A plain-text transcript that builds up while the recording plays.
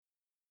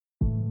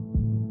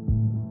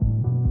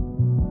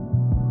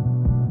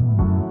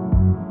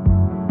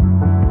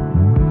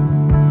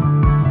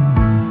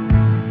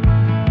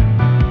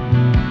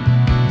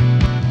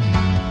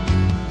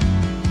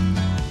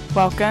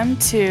Welcome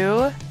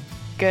to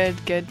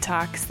Good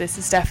Talks. This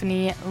is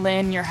Stephanie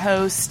Lynn, your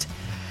host.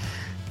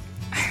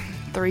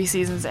 3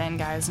 seasons in,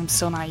 guys. I'm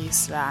still not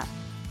used to that.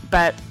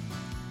 But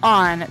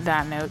on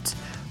that note,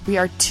 we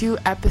are 2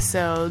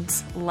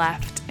 episodes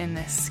left in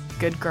this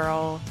good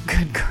girl.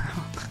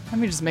 Let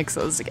me just mix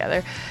those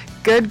together.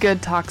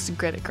 Good Talks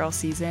Good Girl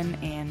season,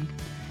 and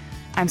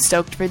I'm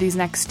stoked for these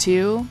next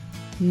 2.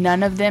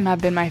 None of them have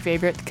been my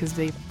favorite because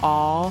they've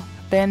all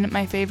been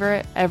my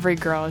favorite. Every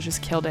girl has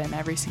just killed it in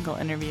every single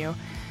interview,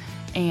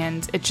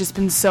 and it's just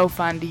been so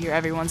fun to hear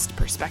everyone's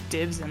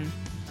perspectives and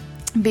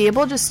be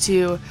able just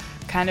to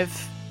kind of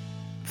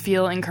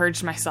feel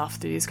encouraged myself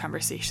through these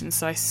conversations.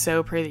 So I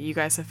so pray that you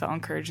guys have felt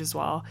encouraged as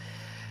well.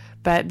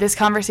 But this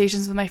conversation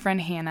is with my friend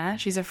Hannah.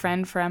 She's a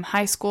friend from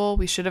high school.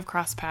 We should have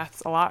crossed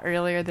paths a lot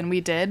earlier than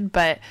we did,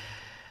 but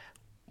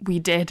we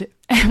did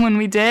when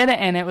we did,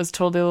 and it was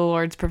totally the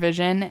Lord's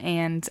provision.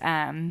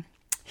 And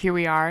here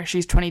we are.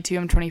 She's 22,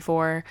 I'm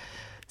 24,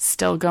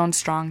 still going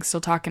strong, still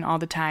talking all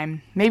the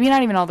time. Maybe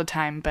not even all the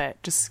time,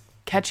 but just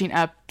catching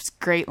up.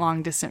 Great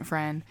long distance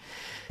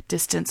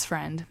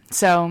friend.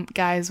 So,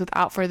 guys,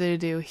 without further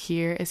ado,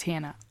 here is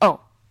Hannah.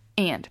 Oh,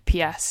 and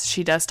P.S.,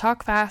 she does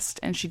talk fast,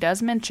 and she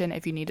does mention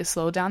if you need to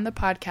slow down the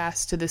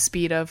podcast to the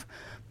speed of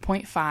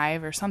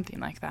 0.5 or something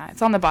like that.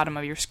 It's on the bottom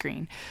of your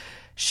screen.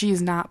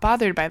 She's not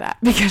bothered by that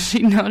because she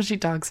knows she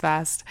talks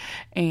fast,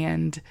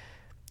 and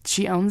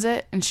she owns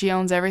it, and she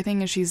owns everything,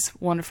 and she's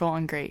wonderful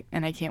and great,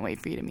 and I can't wait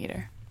for you to meet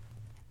her.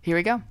 Here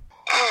we go.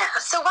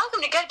 So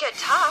welcome to Good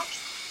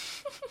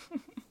Talks.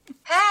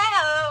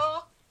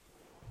 Hello.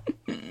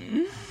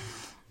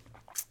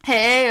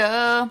 Hey,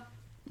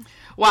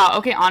 wow,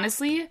 okay,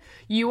 honestly,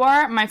 you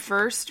are my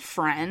first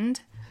friend,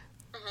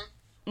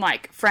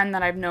 like, friend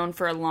that I've known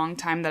for a long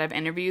time that I've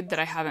interviewed that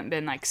I haven't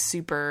been, like,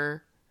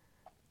 super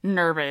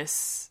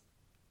nervous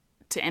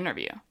to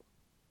interview.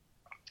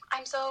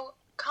 I'm so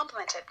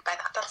complimented by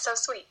that. That's so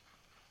sweet.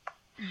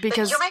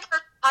 Because you're my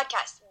first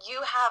podcast.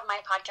 You have my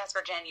podcast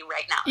virginity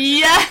right now.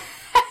 Yeah.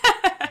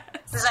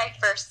 This is my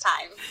first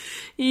time.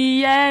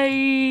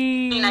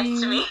 Yay. Be nice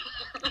to me.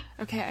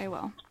 Okay, I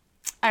will.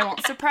 I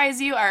won't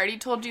surprise you. I already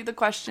told you the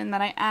question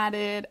that I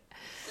added.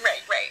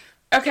 Right.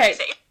 Okay,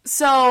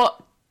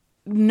 so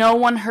no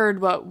one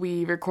heard what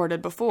we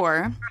recorded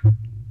before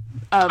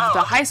of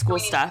the high school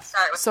stuff.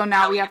 So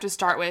now we have to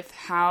start with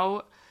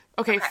how...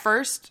 Okay,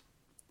 first,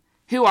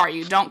 who are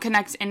you? Don't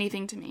connect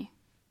anything to me.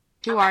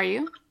 Who are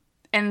you?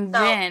 And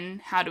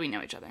then, how do we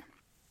know each other?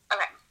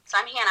 Okay, so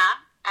I'm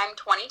Hannah. I'm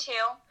 22.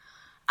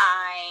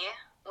 I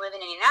live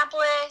in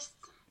Indianapolis.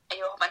 I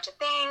do a whole bunch of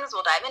things.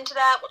 We'll dive into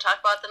that. We'll talk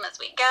about them as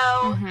we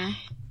go. Mm-hmm.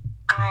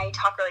 I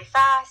talk really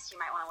fast. You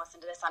might want to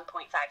listen to this on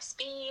 0.5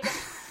 speed.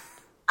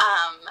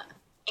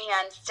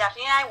 And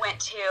Stephanie and I went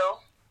to,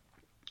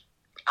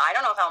 I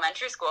don't know if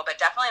elementary school, but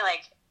definitely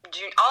like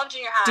all of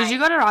junior high. Did you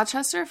go to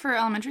Rochester for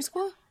elementary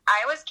school?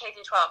 I was K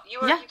through 12. You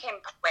came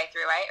way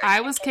through, right? I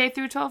was K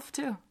through 12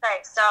 too.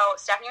 Right. So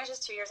Stephanie was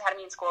just 2 years ahead of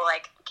me in school,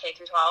 like K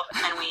through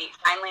 12, and we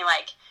finally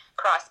like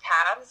crossed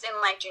paths in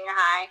like junior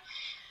high.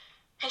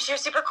 And she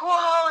was super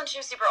cool, and she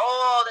was super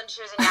old, and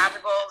she was in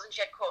madrigals, and she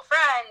had cool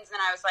friends,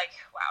 and I was like,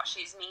 wow,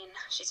 she's mean.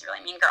 She's a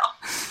really mean girl.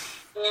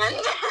 And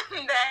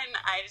then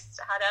I just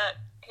had a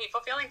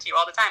hateful feeling to you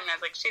all the time, and I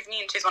was like, she's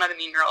mean. She's one of the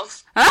mean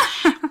girls.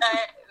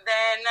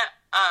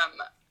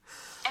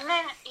 And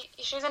then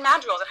she was in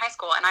madrigals in high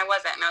school, and I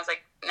wasn't, and I was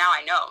like, now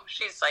I know.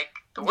 She's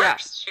like the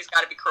worst. Yeah. She's got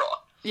to be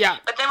cruel. Yeah.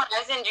 But then when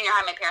I was in junior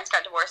high, my parents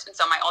got divorced, and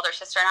so my older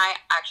sister and I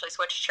actually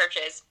switched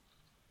churches.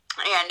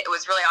 And it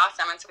was really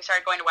awesome. And so we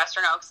started going to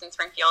Western Oaks in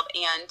Springfield,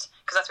 and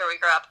because that's where we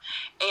grew up.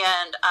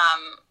 And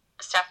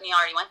Stephanie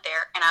already went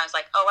there, and I was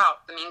like, "Oh wow,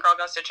 the mean girl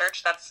goes to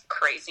church. That's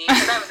crazy."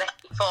 Because I was a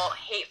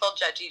hateful,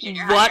 judgy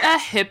junior high. What a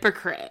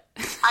hypocrite!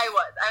 I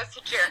was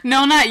a jerk.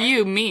 No, not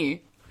you,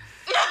 me.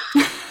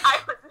 Yeah,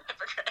 I was a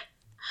hypocrite.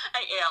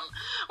 I am.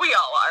 We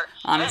all are.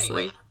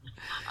 Honestly. Anyway.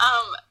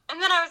 And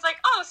then I was like,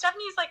 oh,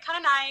 Stephanie's like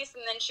kind of nice,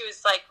 and then she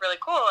was like really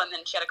cool, and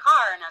then she had a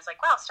car, and I was like,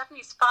 wow,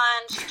 Stephanie's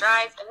fun, she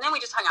drives, and then we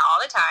just hung out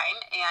all the time,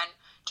 and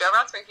drove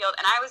around Springfield,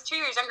 and I was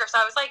 2 years younger, so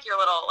I was like your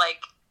little,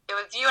 like, it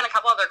was you and a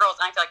couple other girls,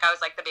 and I feel like I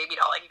was like the baby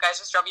doll, like you guys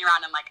just drove me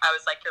around, and like I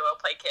was like your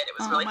little play kid. It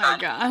was really fun. Oh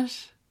my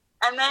gosh.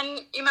 And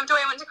then you moved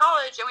away and went to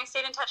college, and we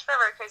stayed in touch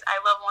forever, because I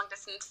love long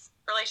distance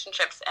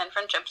relationships and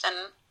friendships,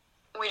 and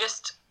we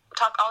just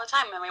talk all the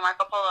time, and we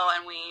Marco Polo,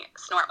 and we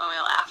snort when we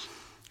laugh.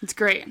 It's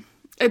great.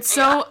 It's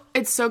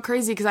so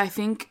crazy because I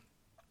think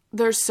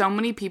there's so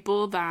many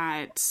people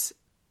that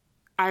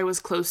I was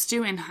close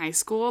to in high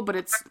school, but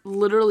it's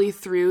literally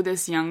through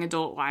this young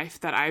adult life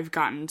that I've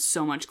gotten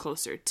so much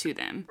closer to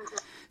them. Mm-hmm.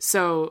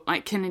 So,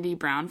 like Kennedy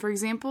Brown, for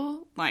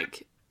example,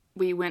 like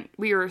we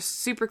were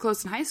super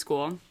close in high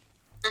school,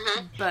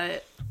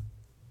 but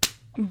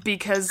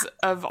because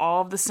of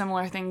all of the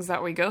similar things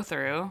that we go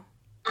through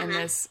in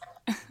this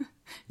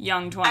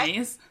young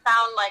 20s. I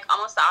found like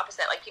almost the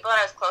opposite. Like people that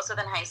I was close with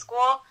in high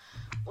school,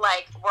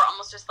 like were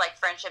almost just like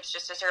friendships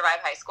just to survive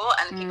high school,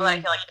 and the people that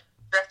I feel like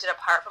drifted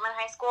apart from in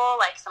high school.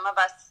 Like, some of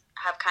us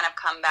have kind of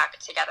come back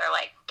together,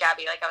 like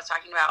Gabby, like I was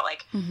talking about.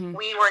 Like,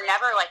 we were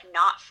never, like,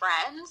 not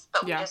friends,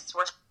 but we just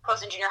were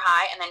close in junior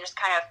high and then just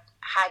kind of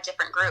had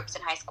different groups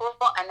in high school.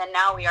 And then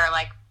now we are,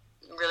 like,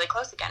 really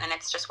close again. And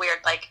it's just weird,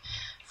 like,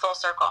 full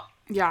circle.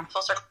 Yeah.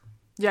 Full circle.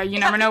 Yeah, you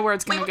never know where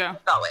it's going to go.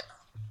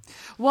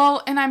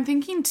 Well, and I'm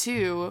thinking,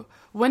 too,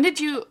 when did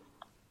you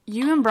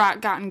and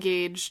Brock got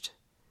engaged?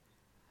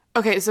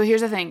 Okay, so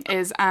here's the thing,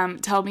 is,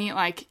 tell me,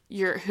 like,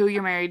 who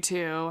you're married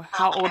to,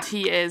 how old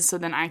he is, so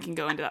then I can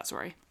go into that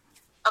story.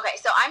 Okay,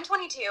 so I'm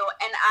 22,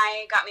 and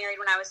I got married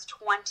when I was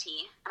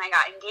 20, and I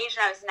got engaged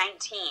when I was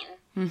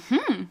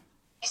 19.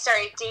 I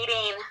started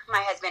dating my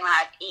husband when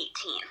I was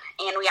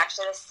 18, and we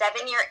actually had a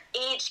 7-year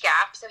age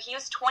gap. So he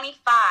was 25,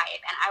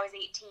 and I was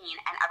 18,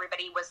 and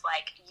everybody was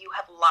like, "You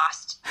have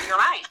lost your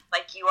mind.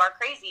 Like, you are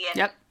crazy."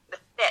 And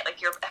that's it.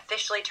 Like, you're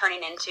officially turning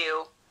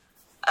into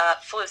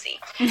Felucci.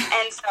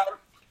 And so,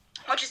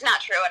 which is not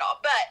true at all.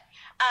 But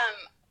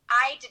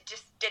I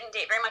just didn't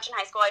date very much in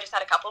high school. I just had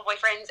a couple of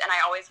boyfriends, and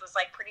I always was,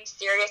 like, pretty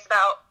serious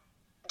about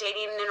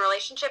dating and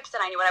relationships,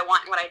 and I knew what I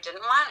want and what I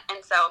didn't want. And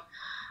so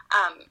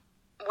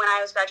when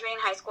I was graduating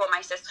high school, my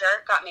sister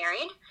got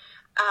married,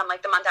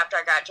 like, the month after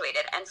I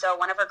graduated. And so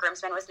one of her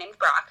groomsmen was named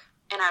Brock.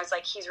 And I was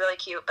like, he's really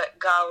cute, but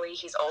golly,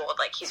 he's old.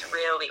 Like, he's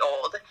really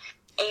old.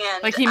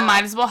 And like, he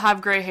might as well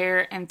have gray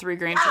hair and 3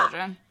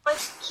 grandchildren. Like,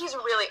 he's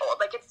really old.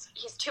 Like,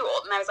 he's too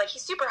old. And I was like,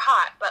 he's super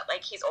hot, but,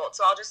 like, he's old.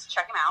 So I'll just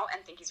check him out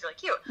and think he's really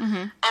cute.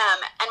 And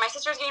my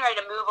sister's getting ready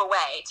to move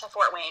away to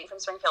Fort Wayne from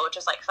Springfield, which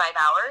is, like, 5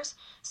 hours.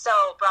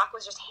 So Brock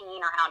was just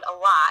hanging around a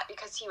lot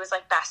because he was,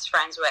 like, best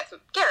friends with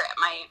Garrett,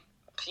 my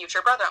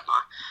future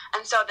brother-in-law.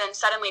 And so then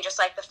suddenly just,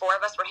 like, the 4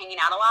 of us were hanging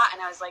out a lot,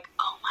 and I was like,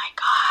 oh my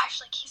gosh,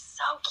 like, he's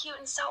so cute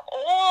and so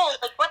old,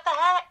 like, what the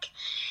heck?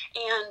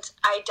 And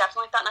I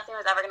definitely thought nothing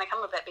was ever going to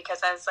come of it because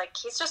I was like,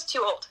 he's just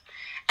too old.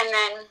 And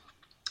then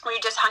we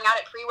just hung out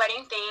at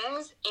pre-wedding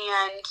things,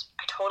 and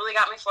I totally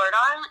got my flirt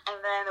on,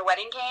 and then the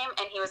wedding came,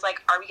 and he was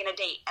like, are we going to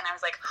date? And I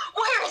was like,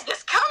 where is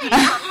this coming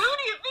from? Who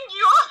do you think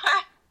you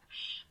are?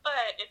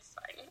 But it's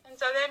fine. And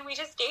so then we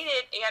just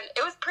dated, and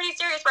it was pretty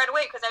serious right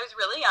away because I was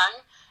really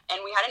young, and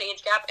we had an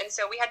age gap, and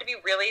so we had to be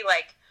really,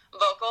 like,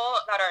 vocal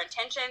about our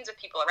intentions with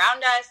people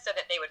around us so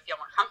that they would feel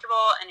more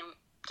comfortable and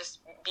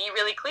just be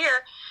really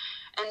clear.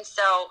 And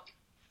so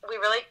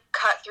we really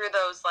cut through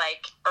those,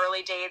 like,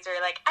 early days where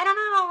you're like, I don't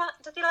know,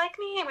 does he like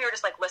me? And we were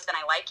just like, listen,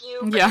 I like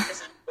you, but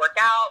this doesn't work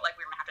out. Like,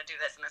 we're going to have to do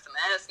this and this and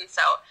this. And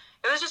so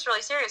it was just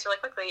really serious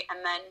really quickly,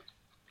 and then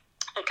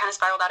it kind of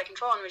spiraled out of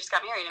control, and we just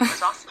got married, and it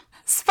was awesome.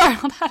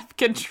 Spiraled out of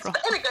control.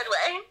 In a good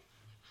way.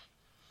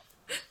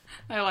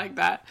 I like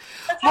that.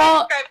 That's how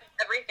I describe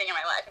everything in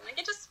my life. I'm like,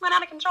 it just went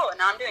out of control, and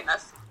now I'm doing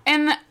this.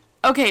 And,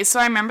 okay, so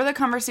I remember the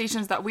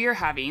conversations that we were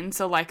having.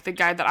 So, like, the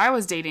guy that I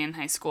was dating in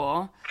high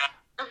school,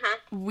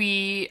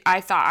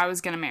 I thought I was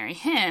going to marry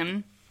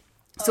him.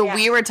 So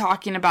we were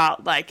talking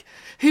about, like,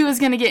 who was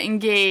going to get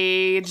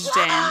engaged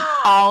and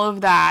all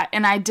of that.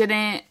 And I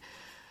didn't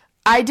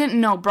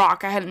know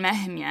Brock. I hadn't met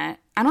him yet.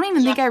 I don't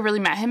even think I really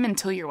met him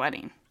until your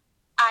wedding.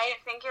 I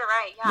think you're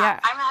right, yeah.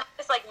 I'm having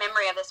this, like,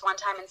 memory of this one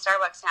time in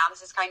Starbucks now.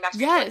 This is coming back to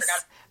me. Yes.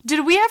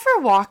 Did we ever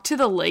walk to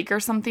the lake or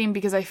something?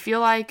 Because I feel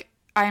like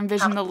I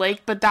envisioned the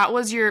lake, but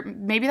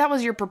maybe that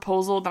was your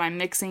proposal that I'm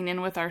mixing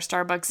in with our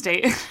Starbucks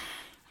date.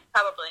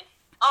 Probably.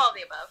 All of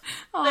the above.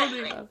 All of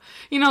the above.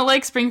 You know,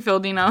 Lake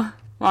Springfield,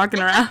 walking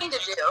around. It's nothing to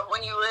do.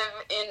 When you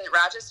live in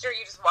Rochester,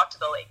 you just walk to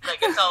the lake. Like,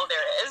 it's all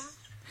there is.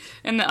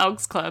 In the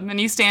Elks Club,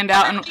 and you stand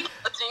out and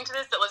listening to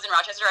this that lives in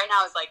Rochester right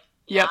now is like,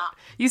 yep.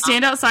 You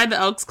stand outside the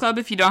Elks Club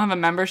if you don't have a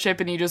membership,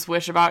 and you just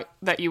wish you had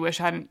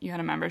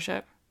a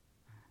membership.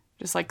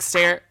 Just, like,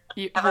 stare.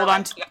 Hold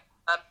on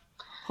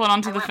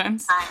to the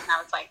fence. And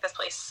I was like, this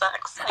place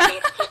sucks. I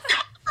hate it.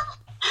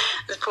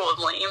 This pool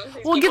is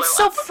lame. Well, it gets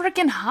so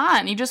freaking hot,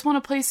 and you just want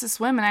a place to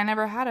swim, and I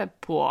never had a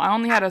pool. I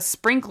only had a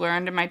sprinkler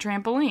under my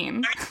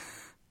trampoline.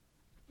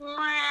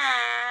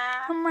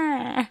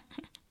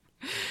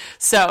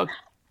 So,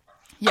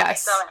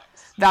 yes,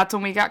 that's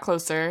when we got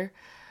closer.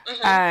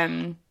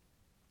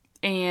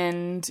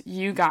 And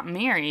you got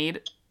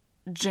married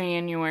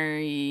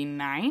January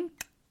 9th?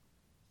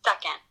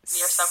 2nd.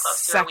 You're so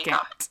close to a week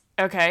off.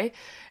 Okay.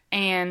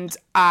 And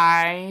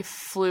I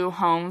flew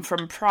home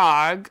from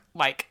Prague,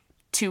 like,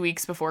 2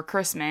 weeks before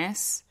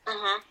Christmas.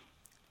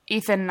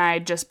 Ethan and I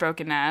had just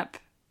broken up.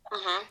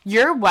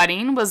 Your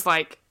wedding was,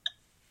 like,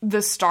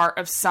 the start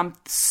of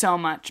so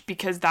much,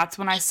 because that's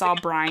when I saw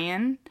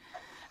Brian.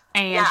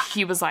 And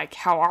he was like,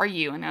 how are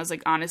you? And I was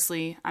like,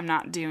 honestly, I'm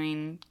not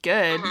doing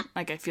good.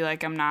 Like, I feel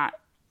like I'm not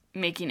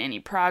making any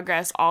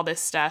progress, all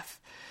this stuff.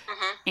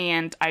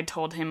 And I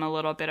told him a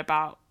little bit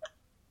about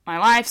my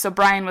life. So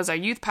Brian was our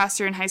youth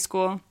pastor in high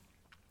school.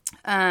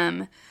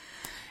 And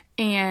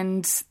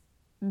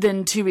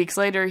then 2 weeks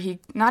later,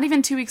 not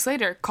even 2 weeks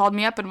later, called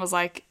me up and was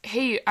like,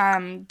 hey,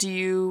 do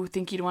you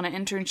think you'd want an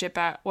internship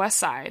at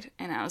Westside?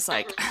 And I was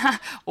like,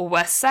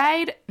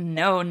 Westside?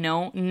 No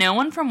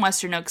one from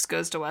Western Oaks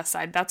goes to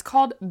Westside. That's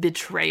called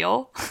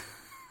betrayal.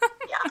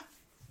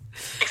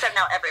 Except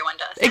now everyone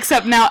does.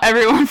 Except now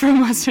everyone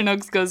from Western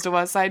Oaks goes to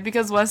Westside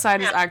because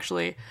Westside is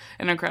actually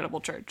an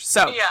incredible church.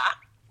 So yeah.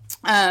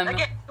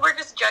 Again, we're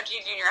just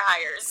judgy junior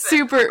hires.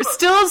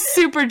 Still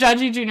super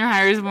judgy junior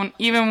hires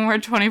even when we're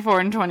 24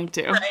 and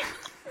 22. Right.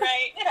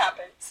 It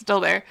happens. Still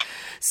there.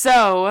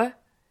 So,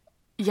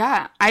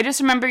 yeah, I just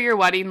remember your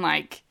wedding,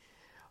 like,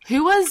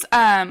 who was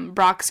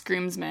Brock's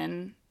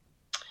groomsman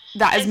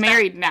that is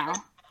married now?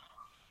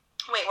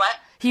 Wait, what?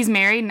 He's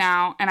married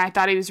now, and I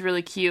thought he was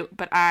really cute,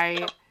 but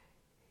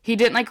he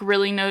didn't, like,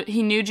 really know,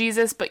 he knew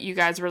Jesus, but you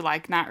guys were,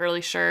 like, not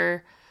really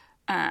sure.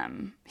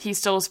 He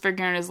still was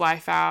figuring his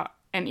life out,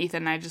 and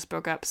Ethan and I just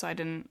broke up, so I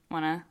didn't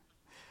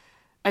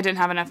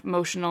have enough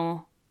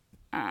emotional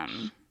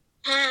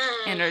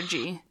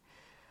energy.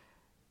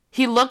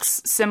 He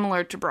looks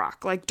similar to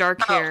Brock, like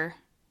dark hair.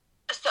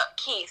 So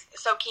Keith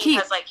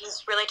has, like,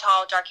 he's really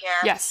tall, dark hair.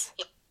 Yes.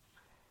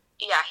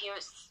 Yeah,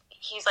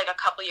 he's like a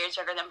couple years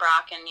younger than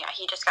Brock, and yeah,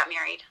 he just got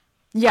married.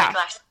 Yeah. Like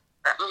last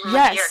year.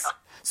 Yes. A year ago.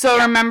 So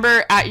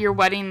remember at your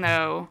wedding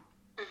though,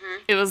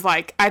 it was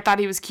like, I thought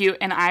he was cute,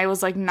 and I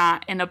was like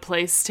not in a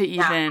place to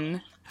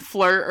even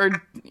flirt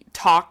or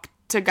talk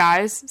to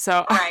guys,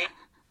 so right.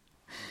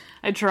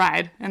 I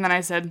tried, and then I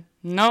said,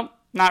 nope,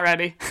 not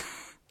ready.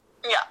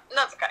 Yeah,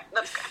 that's okay.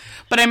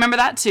 But I remember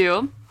that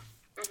too.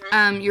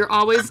 You're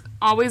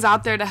always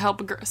out there to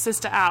help a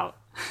sister out.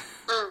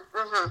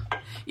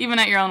 Even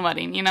at your own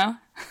wedding, you know?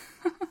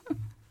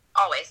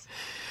 Always.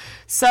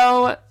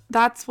 So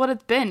that's what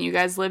it's been. You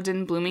guys lived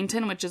in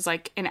Bloomington, which is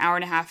like an hour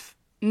and a half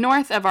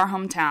north of our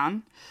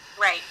hometown.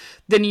 Right.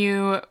 Then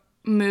you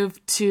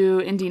moved to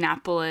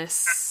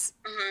Indianapolis.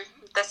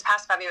 This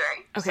past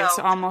February. Okay,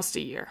 so almost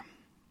a year.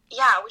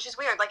 Yeah, which is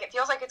weird. Like, it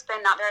feels like it's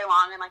been not very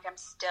long, and, like, I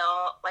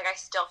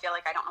still feel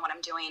like I don't know what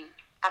I'm doing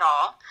at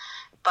all.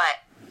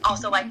 But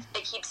also, like,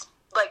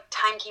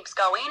 time keeps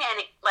going,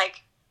 and,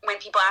 like, when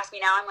people ask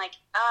me now, I'm like,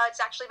 it's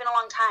actually been a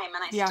long time,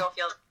 and I still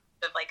feel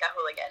like a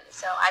hooligan.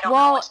 So I don't know.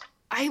 Well,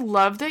 I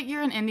love that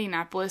you're in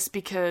Indianapolis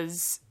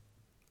because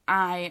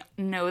I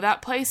know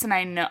that place,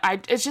 and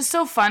it's just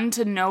so fun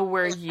to know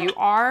where you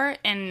are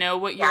and know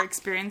what you're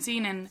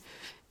experiencing, and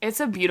it's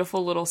a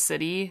beautiful little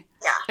city.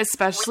 Yeah.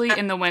 Especially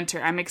in the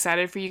winter. I'm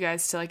excited for you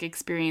guys to, like,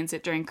 experience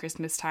it during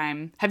Christmas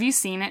time. Have you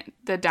seen it,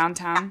 the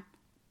downtown?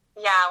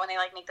 Yeah, when they,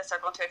 like, make the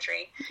circle into a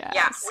tree. Yes.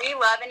 Yeah, we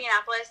love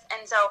Indianapolis.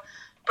 And so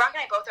Brock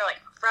and I both are,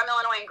 like, from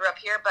Illinois and grew up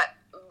here. But,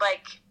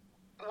 like,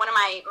 one of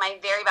my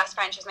very best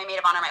friends, she's my maid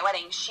of honor at my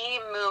wedding,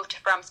 she moved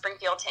from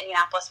Springfield to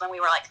Indianapolis when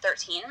we were, like,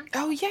 13.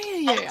 Oh,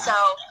 yeah. And so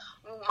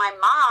my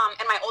mom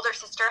and my older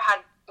sister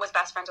was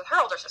best friends with her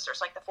older sister.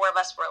 So, like, the four of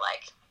us were,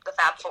 like, the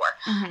Fab Four.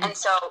 And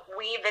so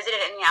we visited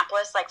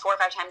Indianapolis, like, 4 or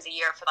 5 times a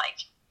year for,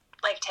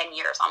 like 10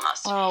 years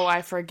almost. Oh,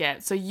 I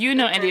forget. So you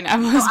know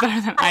Indianapolis better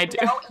than I do.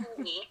 Know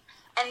Indy.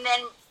 And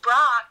then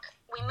Brock,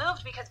 we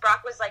moved because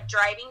Brock was, like,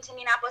 driving to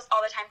Indianapolis all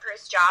the time for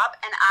his job,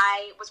 and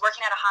I was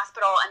working at a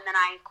hospital, and then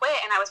I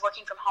quit, and I was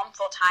working from home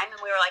full time,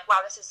 and we were like,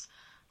 wow, this is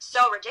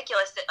so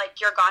ridiculous that,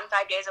 like, you're gone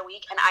 5 days a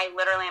week, and I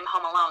literally am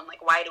home alone. Like,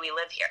 why do we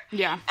live here?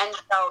 Yeah. And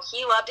so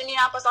he loved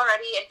Indianapolis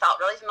already and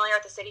felt really familiar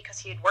with the city because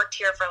he had worked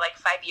here for, like,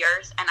 5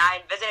 years, and I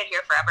had visited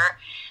here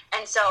forever.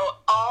 And so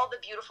all the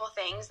beautiful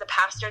things, the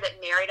pastor that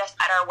married us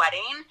at our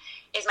wedding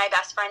is my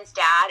best friend's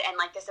dad, and,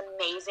 like, this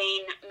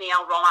amazing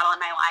male role model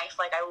in my life.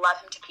 Like, I love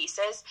him to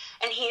pieces.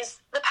 And he's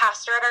the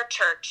pastor at our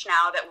church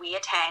now that we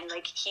attend.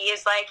 Like, he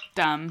is, like,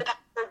 the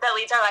pastor that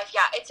leads our life.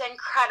 Yeah, it's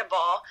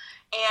incredible.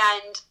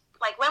 And,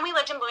 like, when we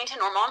lived in Bloomington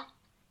Normal,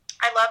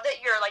 I love that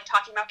you're, like,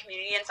 talking about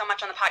community and so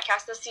much on the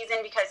podcast this season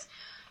because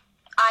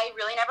I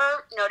really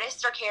never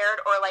noticed or cared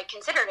or, like,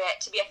 considered it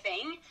to be a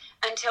thing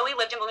until we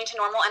lived in Bloomington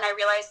Normal, and I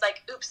realized,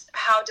 like, oops,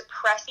 how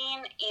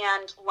depressing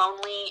and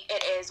lonely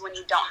it is when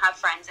you don't have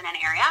friends in an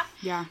area.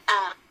 Yeah.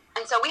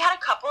 And so we had a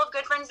couple of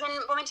good friends in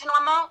Bloomington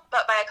Normal,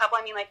 but by a couple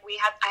I mean, like,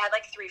 I had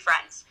like 3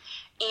 friends,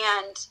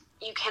 and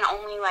you can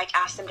only, like,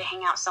 ask them to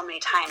hang out so many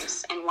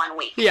times in 1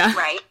 week. Yeah.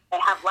 Right? They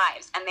have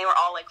lives, and they were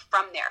all, like,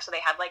 from there, so they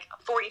had, like,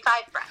 45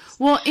 friends.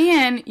 Well,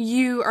 and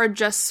you are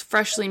just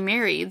freshly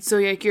married, so,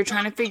 like, you're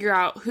trying to figure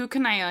out who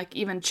can I, like,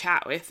 even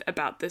chat with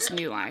about this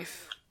new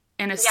life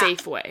in a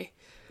safe way.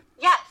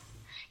 Yes.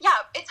 Yeah,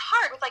 it's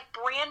hard with, like,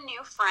 brand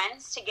new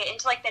friends to get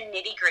into, like, the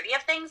nitty gritty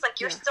of things. Like,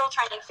 you're still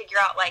trying to figure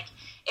out, like,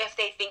 if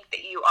they think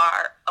that you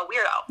are a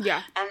weirdo.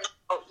 Yeah. And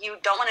you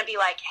don't want to be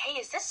like, hey,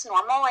 is this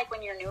normal, like,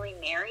 when you're newly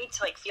married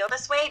to, like, feel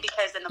this way?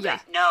 Because then they'll be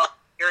like, no,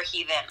 you're a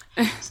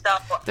heathen. So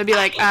they'll be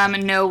like,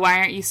 no, why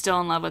aren't you still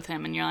in love with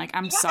him? And you're like,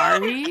 I'm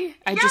sorry.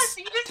 You just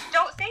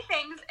don't say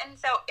things. And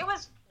so it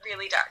was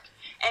really dark.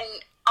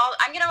 And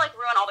I'm going to, like,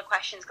 ruin all the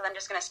questions because I'm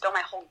just going to spill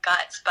my whole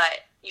guts, but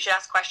you should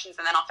ask questions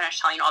and then I'll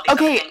finish telling you all these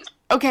other things.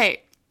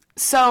 Okay,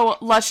 so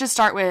let's just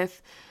start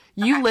with,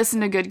 you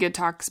listened to Good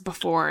Talks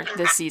before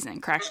this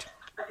season, correct?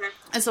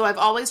 And so I've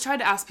always tried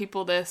to ask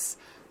people this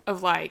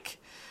of, like,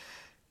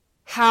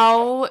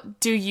 how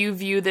do you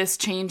view this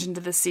change into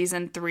the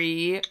season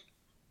 3?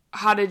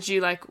 How did you,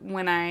 like,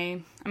 when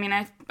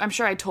I'm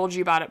sure I told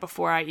you about it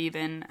before I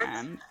even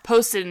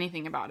posted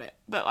anything about it,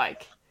 but,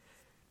 like,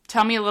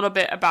 tell me a little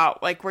bit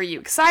about, like, were you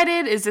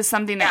excited? Is this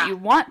something that you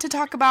want to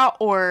talk about,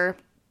 or...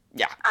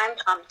 Yeah. I'm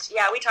pumped.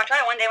 Yeah, we talked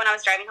about it one day when I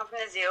was driving home from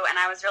the zoo, and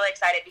I was really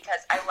excited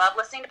because I love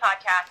listening to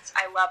podcasts.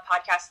 I love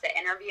podcasts that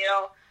interview,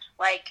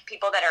 like,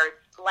 people that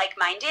are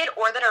like-minded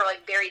or that are,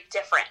 like, very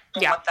different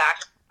than what the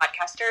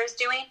podcaster is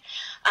doing.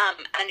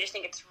 And I just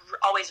think it's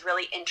always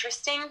really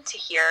interesting to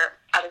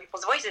hear other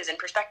people's voices and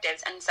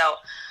perspectives. And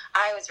so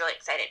I was really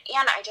excited.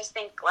 And I just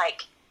think,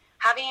 like,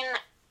 having...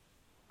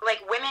 like,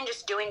 women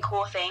just doing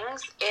cool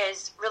things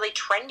is really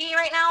trendy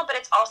right now, but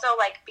it's also,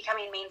 like,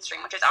 becoming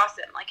mainstream, which is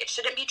awesome. Like, it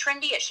shouldn't be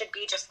trendy. It should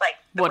be just, like,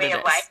 the way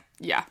of life.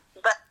 Yeah.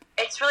 But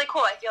it's really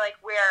cool. I feel like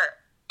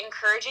we're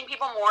encouraging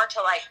people more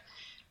to, like,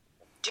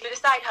 do the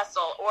side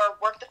hustle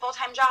or work the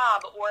full-time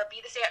job or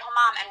be the stay-at-home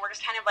mom. And we're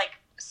just kind of, like,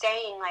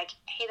 saying, like,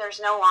 hey, there's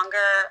no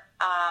longer,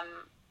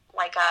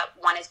 like, a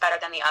one is better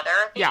than the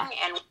other thing. Yeah.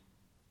 And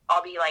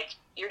I'll be like,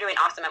 you're doing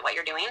awesome at what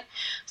you're doing.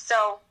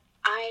 So...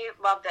 I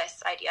love this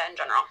idea in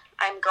general.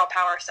 I'm girl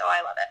power, so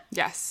I love it.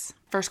 Yes.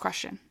 First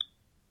question.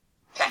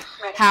 Okay,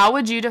 ready? How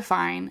would you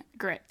define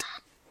grit?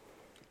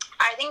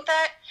 I think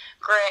that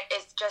grit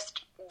is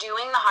just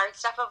doing the hard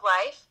stuff of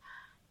life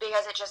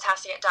because it just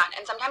has to get done.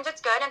 And sometimes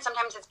it's good and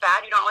sometimes it's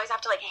bad. You don't always have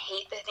to, like,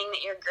 hate the thing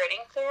that you're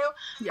gritting through,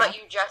 but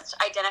you just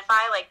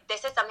identify, like,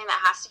 this is something that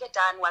has to get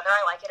done whether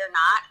I like it or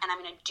not, and I'm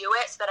going to do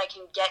it so that I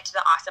can get to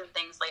the awesome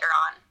things later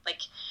on.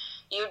 Like,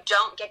 you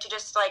don't get to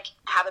just, like,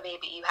 have a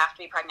baby. You have to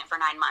be pregnant for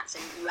 9 months,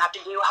 and you have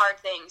to do hard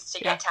things to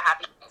get to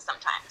happy things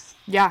sometimes.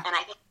 Yeah. And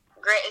I think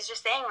grit is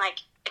just saying, like,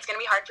 it's going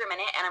to be hard for a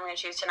minute, and I'm going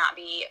to choose to not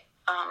be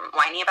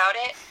whiny about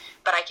it,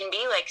 but I can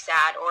be, like,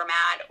 sad or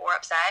mad or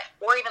upset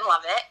or even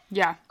love it.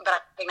 Yeah. But I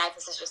recognize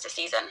this is just a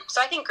season. So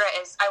I think grit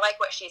is, I like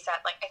what she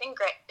said. Like, I think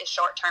grit is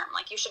short term.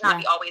 Like, you should not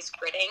be always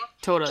gritting.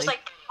 Totally. Just,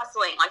 like,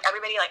 hustling. Like,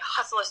 everybody, like,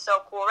 hustle is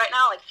so cool right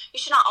now. Like, you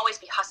should not always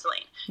be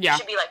hustling. Yeah. You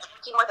should be, like,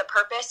 working with a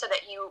purpose so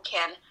that you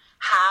can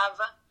have,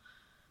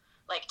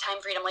 like,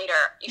 time freedom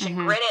later. You should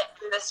grit it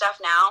through this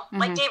stuff now.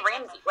 Like Dave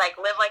Ramsey, like,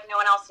 live like no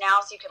one else now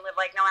so you can live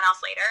like no one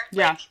else later.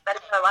 Yeah. Like, that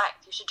is our life.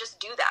 You should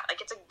just do that.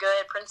 Like, it's a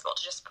good principle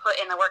to just put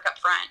in the work up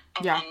front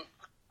and then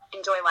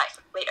enjoy life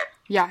later.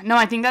 Yeah. No,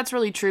 I think that's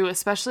really true,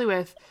 especially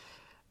with,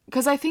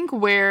 because I think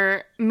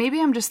where, maybe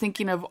I'm just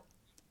thinking of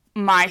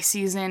my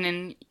season,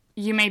 and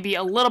you may be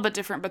a little bit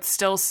different, but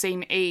still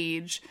same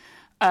age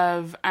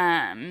of,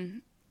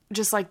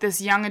 just like this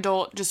young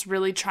adult just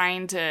really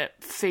trying to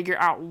figure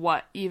out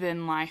what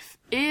even life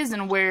is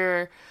and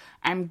where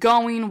I'm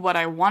going, what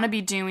I want to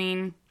be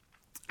doing.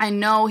 I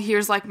know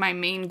here's like my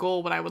main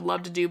goal, what I would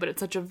love to do, but it's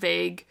such a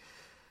vague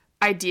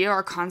idea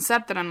or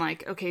concept that I'm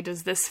like, okay,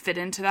 does this fit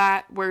into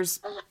that? Where's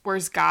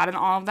God and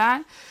all of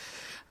that?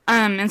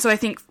 And so I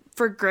think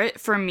for grit,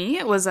 for me,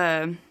 it was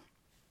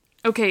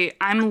okay,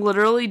 I'm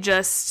literally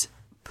just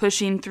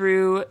pushing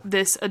through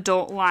this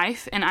adult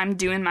life and I'm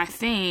doing my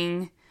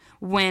thing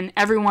when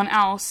everyone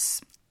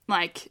else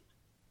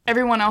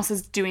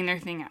is doing their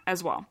thing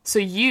as well. So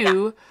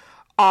you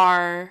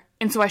are,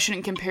 and so I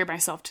shouldn't compare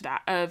myself to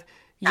that, of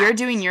you're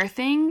doing your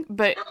thing,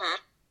 but,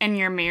 and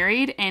you're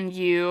married, and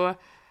you,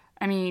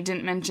 I mean, you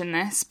didn't mention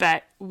this,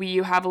 but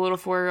you have a little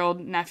 4-year-old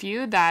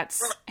nephew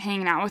that's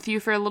hanging out with you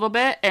for a little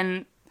bit,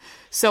 and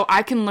so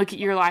I can look at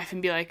your life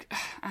and be like,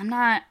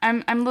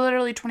 I'm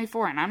literally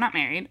 24 and I'm not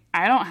married.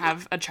 I don't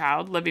have a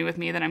child living with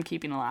me that I'm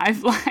keeping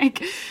alive.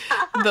 Like,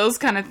 those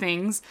kind of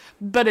things.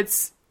 But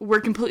we're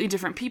completely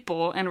different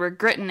people and we're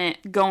gritting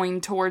it, going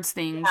towards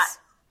things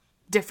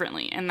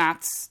differently. And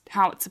that's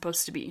how it's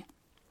supposed to be.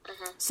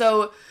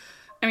 So,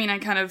 I mean, I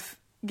kind of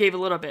gave a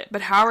little bit,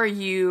 but how are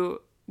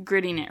you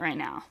gritting it right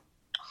now?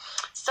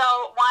 So,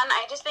 one,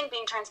 I just think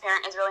being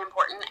transparent is really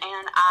important.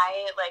 And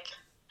I, like,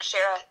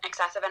 share an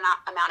excessive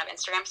amount of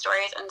Instagram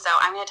stories, and so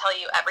I'm going to tell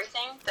you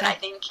everything that I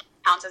think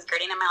counts as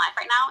gritting in my life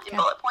right now in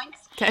bullet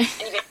points. Okay.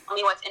 And you can tell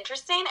me what's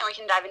interesting, and we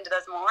can dive into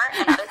those more.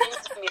 And other things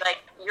you can be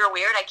like, you're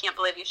weird, I can't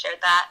believe you shared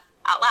that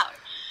out loud.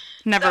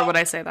 Never would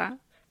I say that.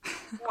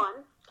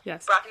 One.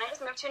 Yes. Brock and I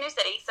just moved to a new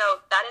city, so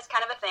that is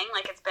kind of a thing.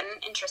 Like, it's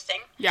been interesting.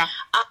 Yeah.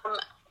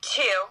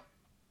 Two,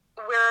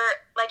 we're,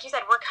 like you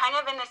said, we're kind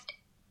of in this,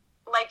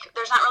 like,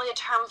 there's not really a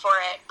term for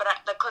it, but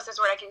the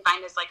closest word I can find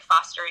is, like,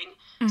 fostering,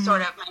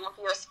 sort of. My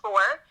nephew is 4,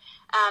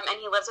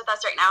 and he lives with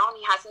us right now, and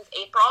he has since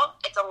April.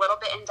 It's a little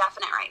bit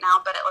indefinite right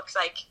now, but it looks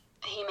like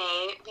he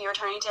may be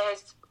returning to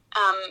his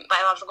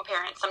biological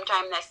parents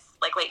sometime this,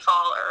 like, late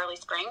fall or early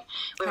spring.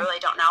 We really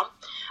don't know.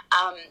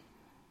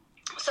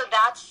 So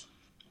that's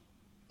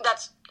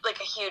like,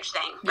 a huge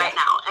thing right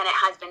now, and it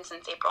has been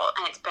since April,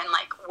 and it's been,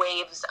 like,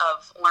 waves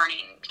of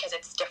learning because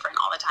it's different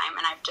all the time,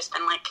 and I've just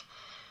been, like,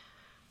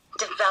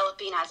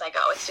 developing as I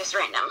go. It's just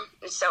random.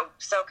 It's so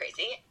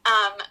crazy.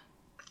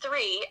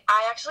 3,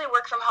 I actually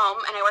work from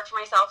home, and I work for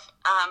myself.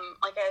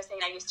 Like I was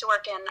saying, I used to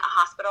work in a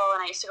hospital,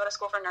 and I used to go to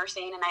school for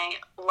nursing, and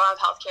I love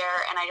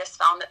healthcare, and I just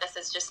found that this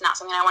is just not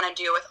something I want to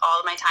do with all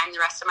of my time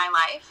the rest of my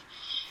life.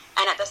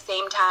 And at the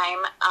same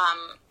time,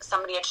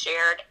 somebody had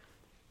shared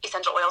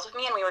essential oils with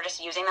me, and we were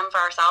just using them for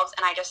ourselves,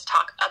 and I just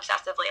talk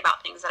obsessively about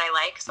things that I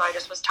like, so I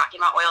just was talking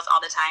about oils all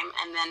the time,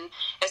 and then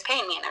it was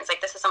paying me, and I was like,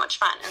 this is so much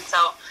fun, and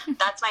so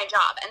that's my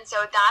job. And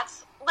so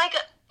that's, like,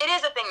 it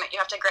is a thing that you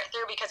have to grit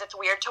through, because it's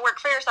weird to work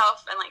for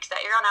yourself and, like,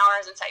 set your own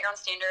hours and set your own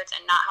standards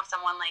and not have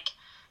someone, like,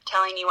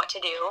 telling you what to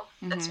do.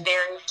 That's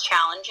very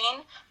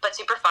challenging, but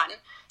super fun.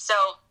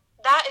 So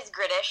that is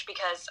grittish,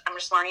 because I'm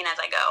just learning as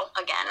I go,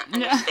 again,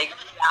 and just figuring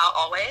it out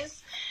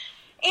always.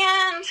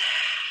 And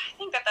I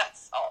think that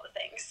that's all the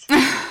things.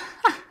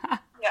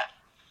 Yeah.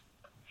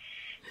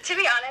 To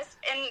be honest,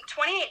 in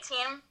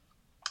 2018,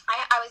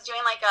 I was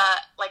doing like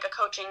a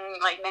coaching,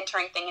 like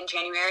mentoring thing in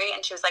January,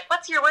 and she was like,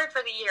 "What's your word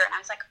for the year?" And I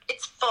was like,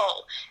 "It's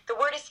full. The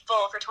word is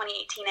full for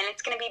 2018, and it's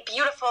going to be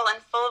beautiful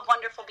and full of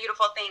wonderful,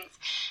 beautiful things."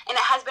 And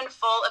it has been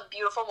full of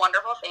beautiful,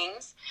 wonderful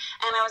things.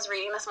 And I was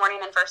reading this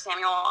morning in 1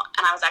 Samuel,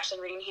 and I was actually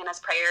reading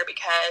Hannah's prayer,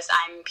 because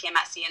I'm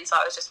PMSy, and so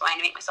I was just wanting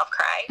to make myself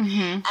cry.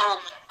 And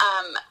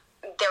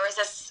there was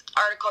this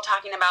article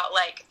talking about,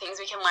 like, things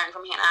we can learn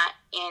from Hannah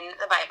in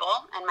the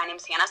Bible, and my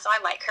name's Hannah, so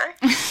I like her.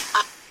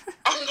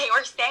 And they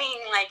were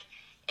saying, like,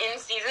 in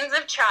seasons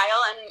of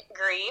trial and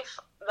grief,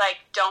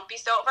 like, don't be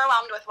so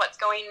overwhelmed with what's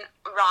going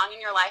wrong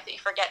in your life that you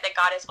forget that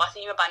God is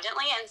blessing you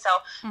abundantly. And so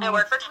my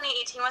word for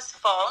 2018 was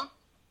full,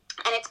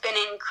 and it's been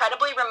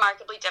incredibly,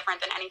 remarkably different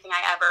than anything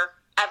I ever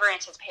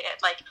anticipated.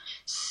 Like,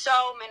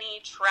 so many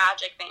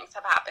tragic things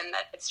have happened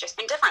that it's just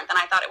been different than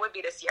I thought it would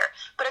be this year.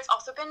 But it's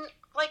also been,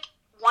 like,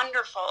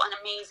 wonderful and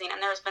amazing,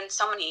 and there's been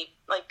so many,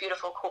 like,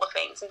 beautiful, cool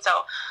things. And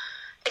so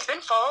it's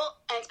been full,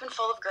 and it's been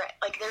full of grit.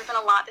 Like, there's been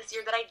a lot this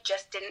year that I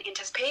just didn't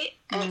anticipate,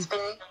 and it's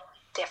been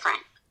different.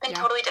 Been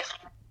totally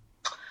different.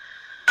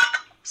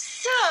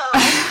 So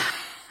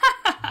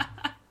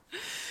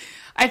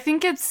I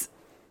think it's,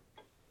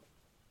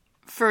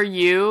 for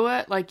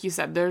you, like you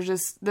said,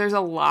 there's a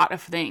lot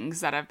of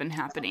things that have been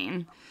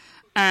happening.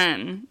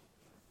 And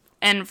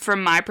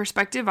from my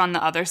perspective, on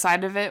the other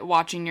side of it,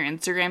 watching your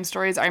Instagram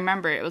stories, I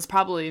remember it was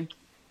probably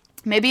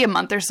maybe a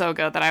month or so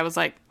ago that I was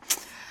like,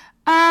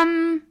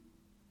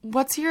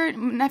 what's your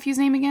nephew's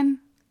name again?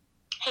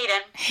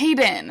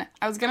 Hayden.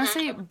 I was going to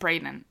say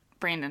Brandon,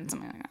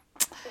 something like that.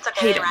 It's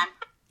okay,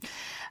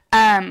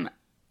 Hayden.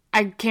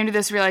 I came to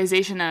this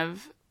realization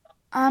of,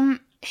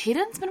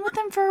 Hayden's been with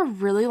them for a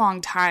really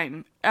long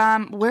time.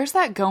 Where's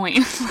that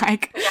going?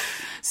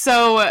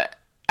 So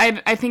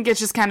I think it's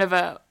just kind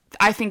of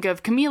I think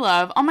of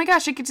Camila of, oh my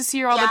gosh, I get to see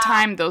her all the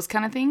time, those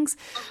kind of things.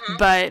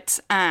 But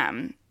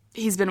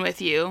he's been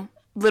with you,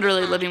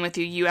 literally living with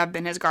you. You have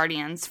been his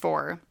guardians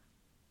for,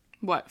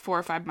 what, 4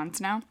 or 5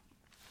 months now?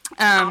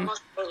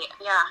 Almost 8,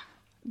 yeah.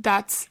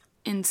 That's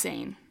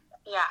insane.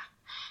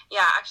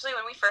 Yeah, actually,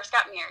 when we first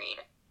got married,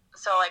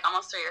 so, like,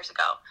 almost 3 years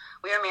ago,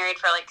 we were married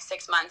for, like,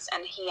 6 months,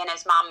 and he and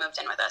his mom moved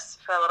in with us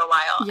for a little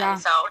while. Yeah.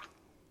 And so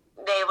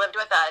they lived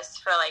with us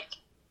for, like,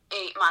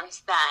 8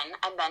 months then,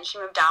 and then she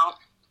moved out.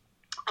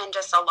 And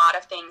just a lot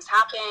of things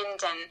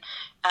happened, and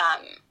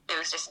it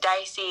was just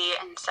dicey,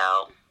 and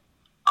so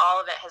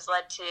all of it has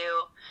led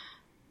to,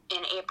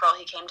 in April,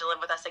 he came to live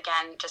with us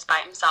again just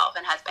by himself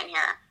and has been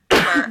here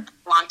for a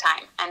long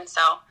time. And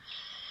so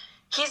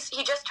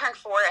he just turned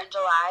 4 in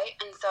July,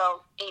 and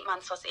so 8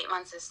 months plus 8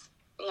 months is,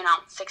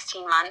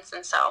 16 months,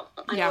 and so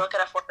when you look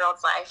at a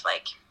 4-year-old's life,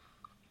 like,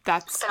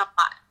 it's been a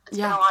lot. It's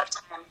been a lot of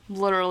time.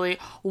 Literally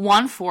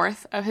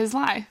 1/4 of his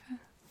life.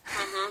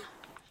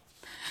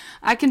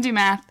 I can do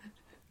math.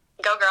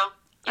 Go, girl.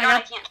 You know what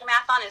I can't do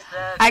math on is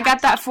the... I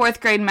got that 4th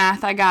grade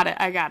math. I got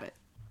it.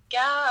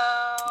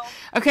 Go.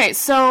 Okay,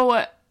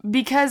 so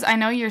because I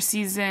know your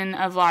season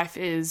of life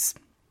is,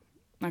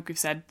 like we've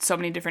said, so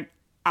many different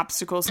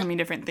obstacles, so many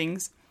different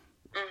things.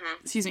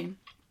 Excuse me.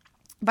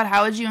 But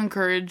how would you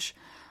encourage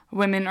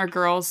women or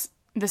girls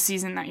the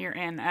season that you're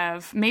in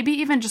of maybe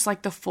even just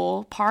like the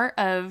full part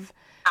of...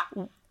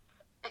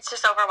 It's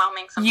just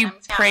overwhelming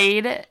sometimes. You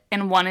prayed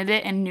and wanted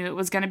it and knew it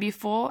was going to be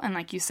full, and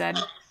like you said...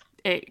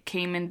 it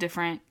came in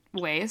different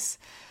ways.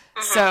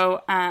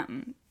 So, how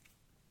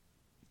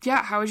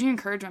would you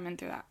encourage women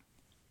through that?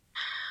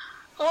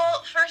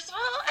 Well, first of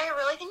all, I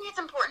really think it's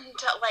important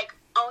to, like,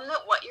 own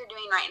that what you're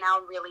doing right now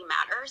really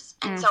matters.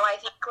 And so I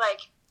think,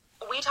 like,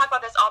 we talk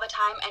about this all the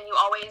time, and you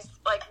always,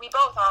 like, we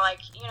both are,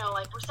 like,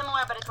 like, we're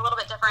similar, but it's a little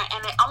bit different.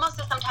 And it almost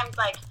is sometimes,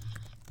 like,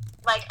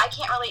 I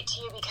can't relate to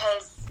you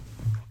because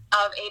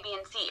of A, B,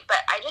 and C.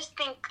 But I just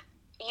think...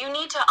 you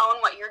need to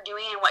own what you're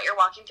doing and what you're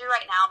walking through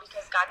right now,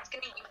 because God is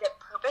going to use it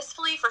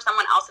purposefully for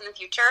someone else in the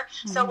future.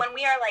 So when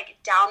we are, like,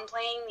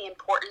 downplaying the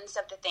importance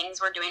of the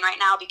things we're doing right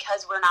now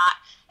because you're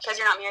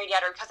not married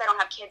yet, or because I don't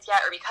have kids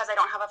yet, or because I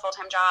don't have a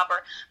full-time job,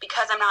 or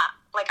because I'm not,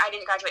 like, I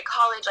didn't graduate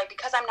college, like,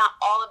 because I'm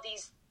not all of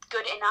these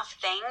good enough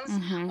things,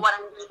 what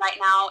I'm doing right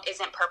now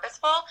isn't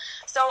purposeful.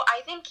 So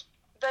I think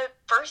the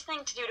first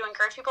thing to do to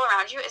encourage people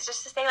around you is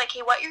just to say, like, hey,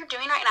 what you're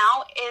doing right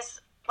now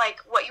is, like,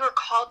 what you were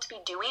called to be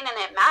doing, and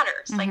it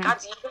matters. Like,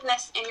 God's using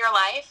this in your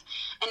life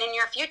and in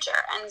your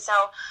future. And so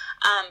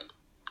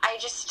I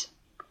just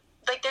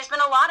like, there's been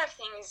a lot of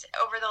things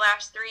over the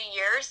last 3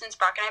 years since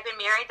Brock and I have been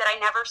married that I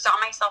never saw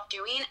myself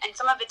doing, and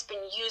some of it's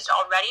been used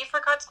already for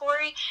God's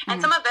glory,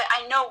 and some of it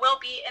I know will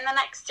be in the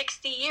next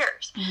 60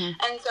 years.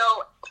 And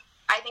so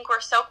I think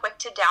we're so quick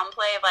to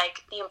downplay,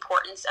 like, the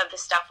importance of the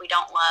stuff we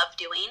don't love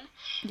doing,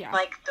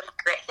 like the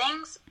great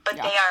things, but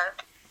they are,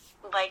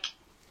 like,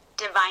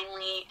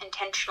 divinely,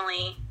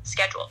 intentionally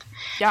scheduled.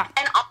 Yeah.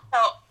 And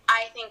also,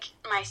 I think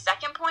my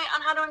second point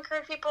on how to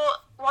encourage people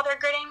while they're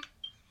gritting,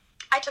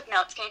 I took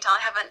notes. Can you tell I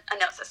have a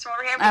note system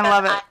over here? I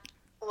love it. I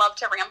love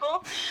to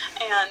ramble,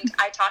 and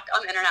I talk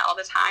on the internet all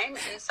the time,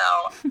 and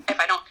so if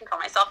I don't control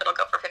myself, it'll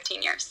go for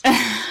 15 years.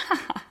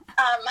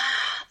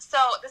 So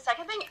the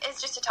second thing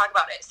is just to talk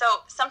about it.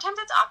 So sometimes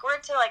it's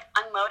awkward to, like,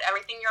 unload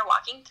everything you're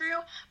walking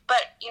through,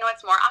 but, you know,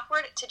 it's more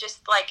awkward to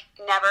just, like,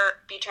 never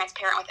be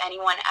transparent with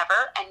anyone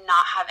ever and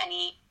not have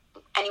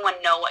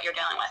anyone know what you're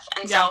dealing with.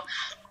 And so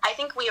I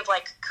think we have,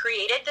 like,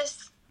 created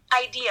this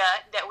idea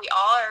that we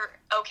all are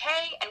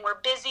okay and we're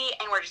busy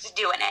and we're just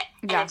doing it,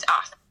 and it's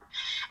awesome.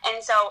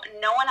 And so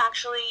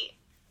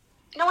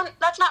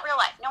that's not real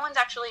life. No one's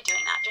actually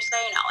doing that. Just so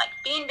you know, like,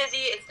 being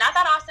busy is not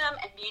that awesome,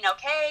 and being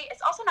okay is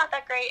also not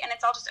that great, and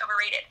it's all just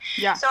overrated.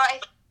 Yeah. So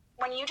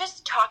when you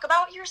just talk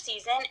about your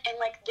season and,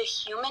 like, the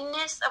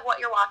humanness of what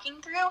you're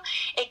walking through,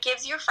 it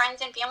gives your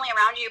friends and family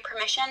around you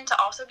permission to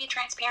also be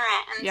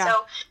transparent. And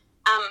so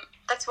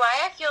that's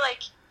why I feel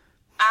like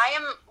I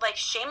am, like,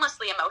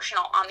 shamelessly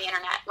emotional on the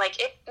internet.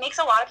 Like, it makes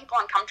a lot of people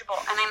uncomfortable,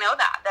 and I know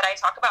that I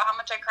talk about how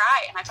much I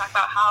cry, and I talk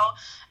about how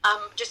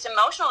just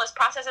emotional this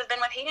process has been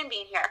with Hayden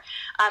being here.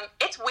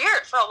 It's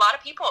weird for a lot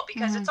of people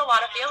because it's a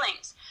lot of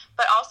feelings,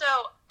 but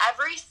also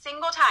every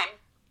single time,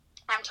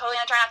 I'm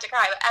totally going to try not to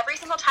cry, but every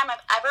single time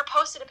I've ever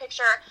posted a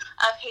picture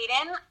of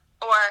Hayden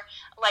or,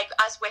 like,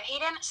 us with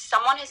Hayden,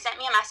 someone has sent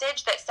me a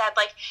message that said,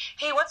 like,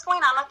 hey, what's going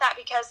on with that?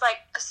 Because,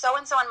 like,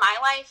 so-and-so in my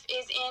life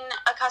is in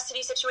a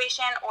custody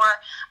situation, or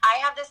I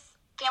have this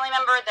family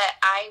member that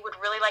I would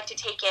really like to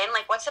take in.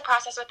 Like, what's the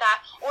process with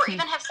that? Or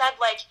even have said,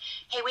 like,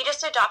 hey, we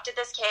just adopted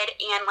this kid,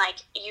 and,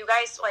 like, you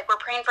guys, like,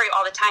 we're praying for you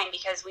all the time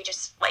because we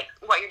just, like,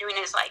 what you're doing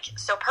is, like,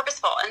 so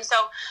purposeful. And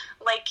so,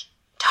 like,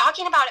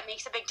 talking about it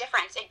makes a big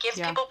difference. It gives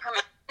people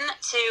permission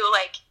to,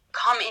 like,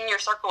 come in your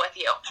circle with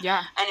you.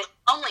 Yeah. And it's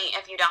lonely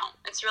if you don't.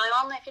 It's really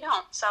lonely if you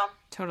don't. So.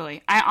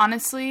 Totally. I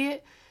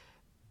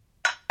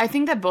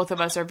think that both of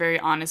us are very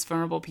honest,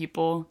 vulnerable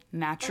people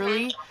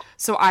naturally.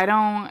 So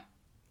I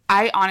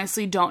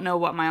honestly don't know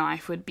what my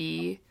life would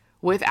be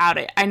without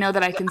it. I know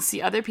that I can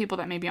see other people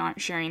that maybe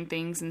aren't sharing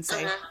things and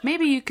say,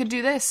 maybe you could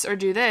do this or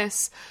do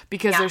this,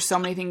 because there's so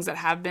many things that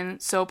have been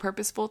so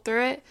purposeful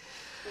through it.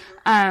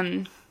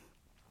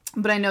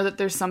 But I know that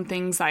there's some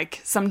things,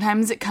 like,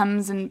 sometimes it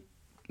comes and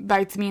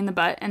bites me in the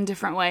butt in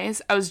different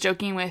ways. I was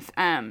joking with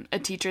a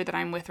teacher that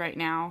I'm with right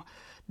now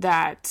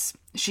that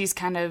she's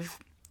kind of,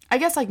 I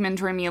guess, like,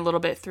 mentoring me a little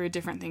bit through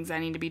different things I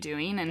need to be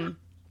doing. And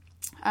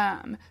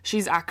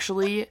she's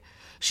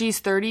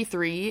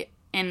 33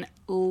 and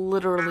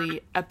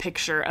literally a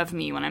picture of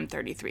me when I'm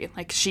 33.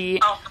 Like, she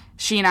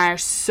and I are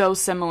so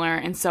similar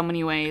in so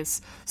many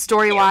ways.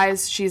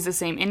 Story-wise, she's the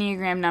same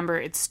Enneagram number.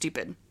 It's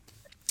stupid.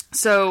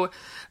 So,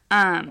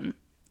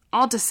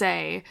 all to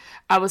say,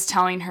 I was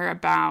telling her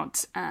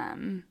about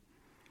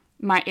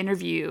my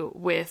interview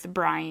with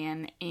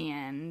Brian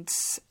and,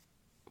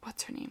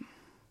 what's her name?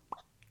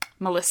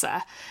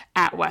 Melissa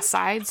at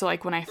Westside. So,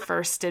 like, when I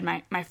first did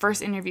my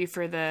first interview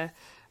for the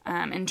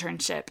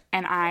internship,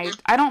 and I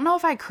don't know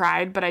if I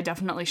cried, but I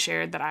definitely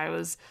shared that I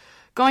was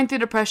going through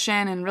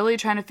depression and really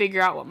trying to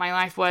figure out what my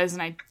life was,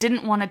 and I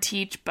didn't want to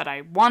teach, but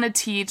I want to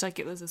teach. Like,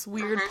 it was this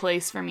weird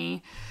place for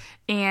me,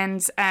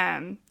 and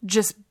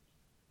just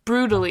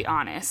brutally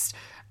honest.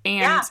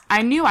 And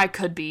I knew I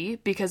could be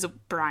because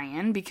of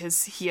Brian,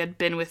 because he had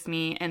been with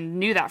me and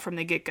knew that from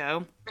the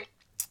get-go.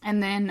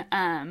 And then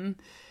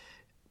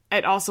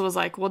it also was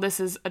like, well, this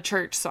is a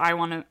church, so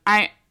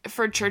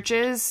for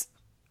churches,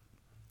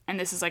 and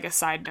this is like a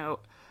side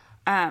note,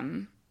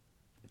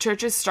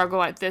 churches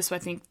struggle at this, I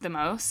think, the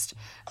most,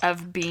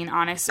 of being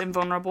honest and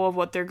vulnerable of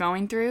what they're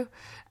going through,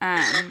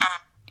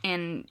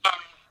 and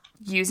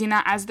using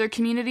that as their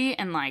community,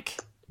 and, like,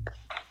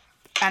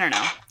 I don't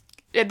know.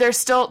 There's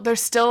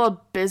still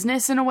a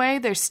business in a way.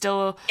 They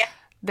still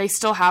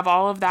have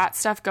all of that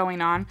stuff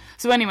going on.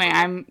 So anyway,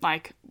 I'm,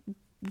 like,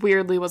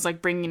 weirdly was,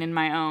 like, bringing in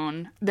my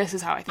own, this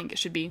is how I think it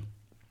should be.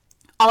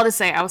 All to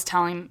say, I was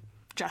telling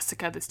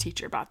Jessica, this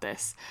teacher, about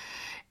this.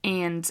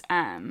 And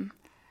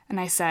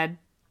I said,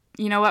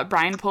 you know what?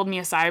 Brian pulled me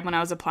aside when I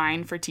was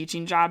applying for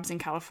teaching jobs in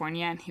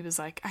California, and he was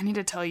like, I need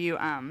to tell you,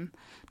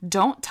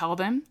 don't tell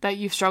them that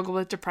you've struggled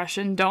with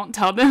depression. Don't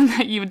tell them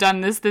that you've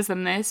done this, this,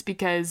 and this,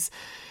 because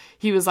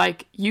he was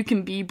like, you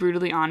can be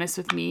brutally honest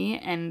with me,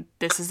 and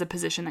this is a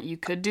position that you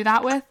could do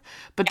that with.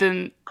 But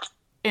then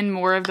in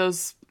more of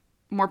those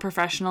more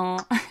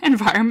professional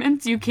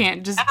environments, you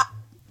can't just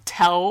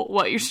tell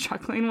what you're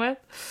struggling with.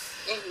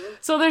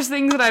 So there's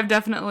things that I've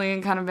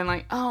definitely kind of been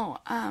like,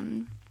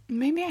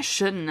 maybe I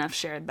shouldn't have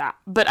shared that.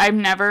 But I've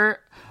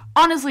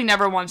honestly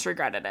never once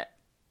regretted it.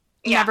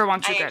 Never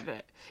once regretted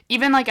it.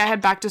 Even, like, I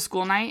had back to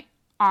school night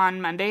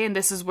on Monday, and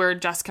this is where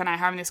Jessica and I are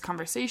having this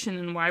conversation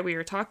and why we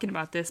were talking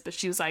about this, but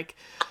she was like,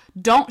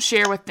 don't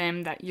share with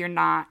them that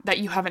that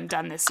you haven't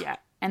done this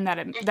yet, and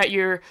that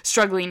you're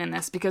struggling in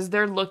this, because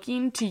they're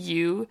looking to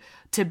you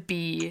to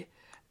be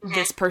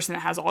this person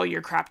that has all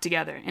your crap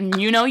together. And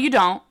you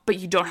don't, but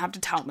you don't have to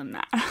tell them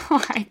that.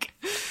 Like,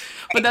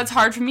 but that's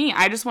hard for me.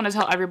 I just want to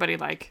tell everybody,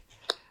 like,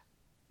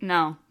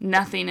 no,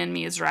 nothing in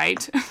me is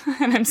right.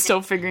 And I'm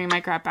still figuring my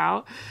crap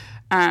out.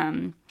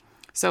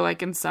 So,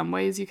 like, in some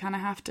ways you kind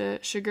of have to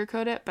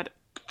sugarcoat it, but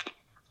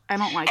I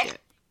don't like it.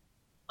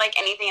 Like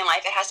anything in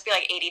life, it has to be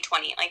like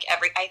 80-20. Like,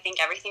 I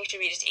think everything should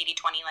be just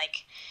 80-20.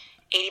 Like,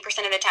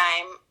 80% of the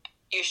time,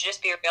 you should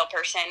just be a real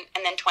person,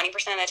 and then 20%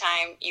 of the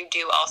time, you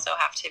do also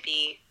have to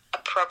be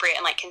appropriate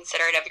and, like,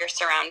 considerate of your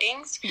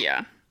surroundings.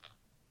 Yeah.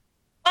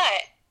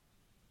 But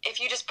if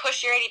you just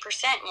push your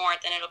 80% more,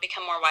 then it'll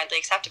become more widely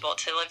acceptable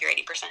to live your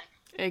 80%.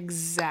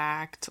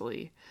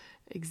 Exactly.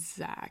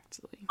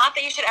 Not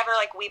that you should ever,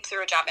 like, weep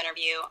through a job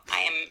interview. I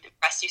am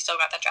impressed you still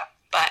got that job,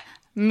 but...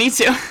 Me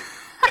too.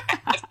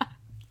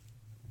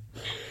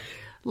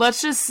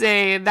 Let's just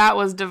say that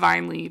was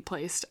divinely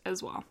placed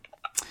as well.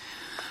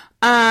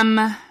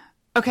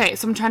 Okay,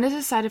 so I'm trying to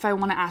decide if I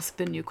want to ask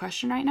the new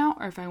question right now,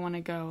 or if I want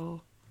to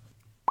go...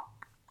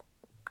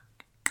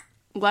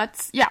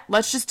 Let's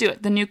just do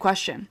it. The new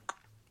question.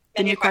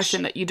 The new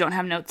question that you don't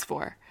have notes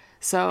for.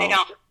 So they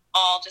don't.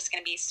 All just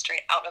going to be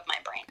straight out of my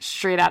brain.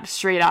 Straight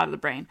out of the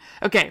brain.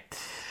 Okay.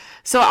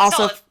 So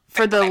also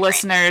for the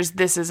listeners,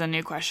 this is a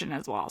new question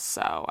as well.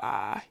 So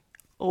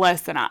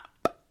listen up.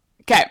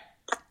 Okay.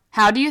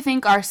 How do you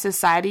think our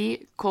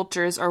society,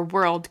 cultures, or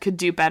world could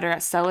do better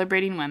at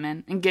celebrating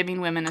women and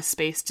giving women a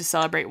space to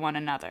celebrate one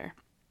another,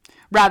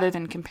 rather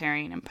than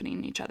comparing and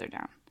putting each other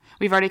down?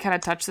 We've already kind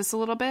of touched this a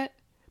little bit,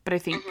 but I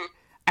think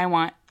I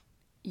want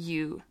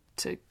you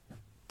to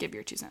give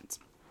your 2 cents.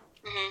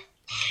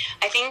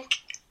 I think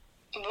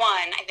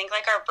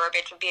like our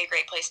verbiage would be a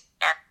great place to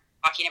start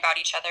talking about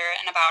each other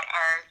and about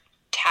our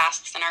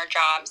tasks and our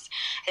jobs.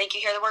 I think you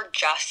hear the word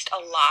just a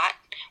lot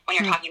when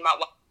you're talking about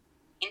what,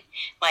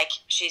 like,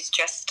 she's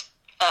just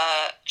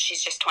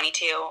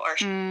 22, or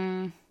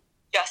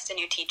just a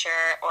new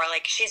teacher, or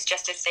like she's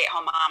just a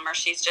stay-at-home mom, or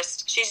she's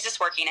just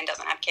working and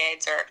doesn't have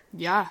kids, or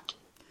you know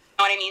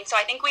what I mean? So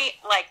I think we,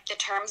 like, the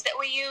terms that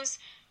we use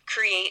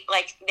create,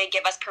 like, they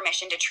give us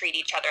permission to treat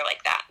each other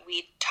like that.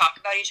 We talk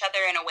about each other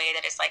in a way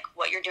that is like,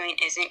 what you're doing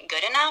isn't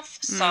good enough,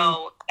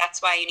 so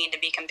that's why you need to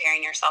be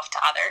comparing yourself to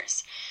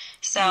others.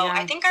 So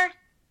I think our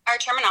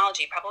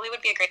terminology probably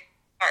would be a great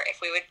start if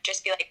we would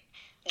just be like,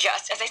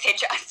 just, as I say,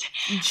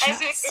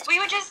 if we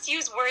would just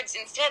use words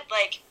instead,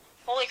 like,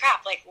 holy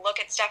crap, like, look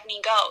at Stephanie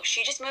go.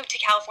 She just moved to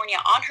California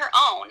on her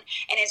own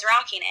and is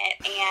rocking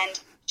it, and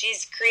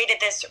she's created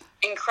this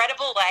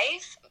incredible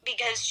life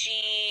because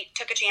she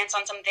took a chance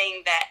on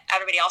something that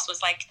everybody else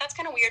was like, that's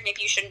kind of weird,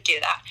 maybe you shouldn't do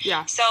that.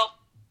 Yeah. So I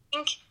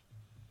think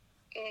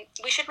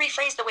we should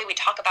rephrase the way we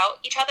talk about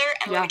each other,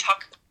 and the way we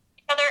talk to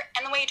each other,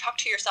 and the way you talk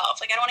to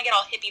yourself. Like, I don't want to get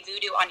all hippie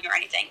voodoo on you or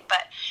anything,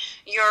 but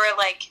you're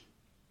like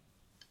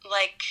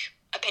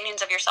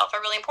opinions of yourself are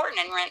really important,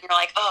 and you're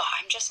like, oh,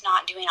 I'm just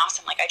not doing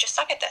awesome. Like, I just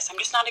suck at this. I'm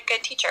just not a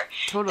good teacher.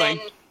 Totally. Then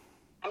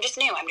I'm just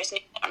new. I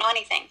don't know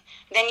anything.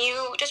 Then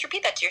you just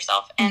repeat that to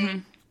yourself.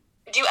 And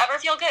do you ever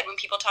feel good when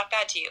people talk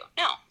bad to you?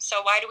 No.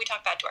 So why do we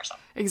talk bad to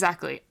ourselves?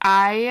 Exactly.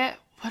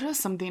 What is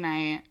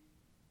something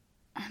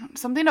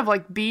something of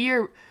like, be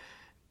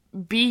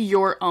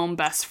your own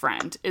best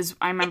friend is,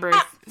 I remember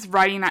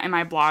writing that in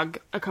my blog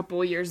a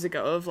couple of years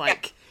ago of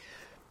like,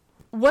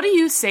 what do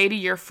you say to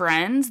your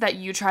friends that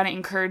you try to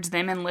encourage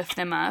them and lift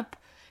them up?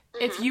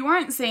 If you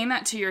aren't saying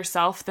that to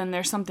yourself, then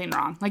there's something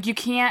wrong. Like, you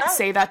can't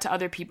say that to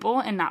other people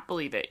and not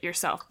believe it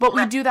yourself. But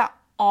we do that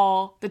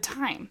all the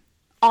time.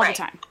 All the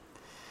time.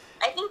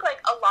 I think,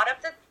 like, a lot of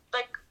the,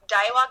 like,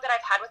 dialogue that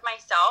I've had with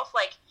myself,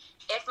 like,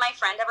 if my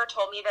friend ever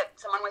told me that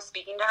someone was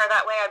speaking to her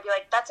that way, I'd be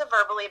like, that's a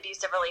verbally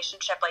abusive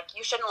relationship. Like,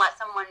 you shouldn't let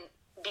someone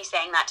be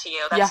saying that to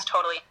you. That's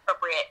totally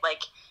inappropriate.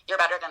 Like, you're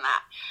better than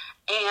that.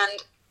 And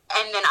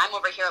then I'm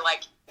over here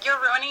like,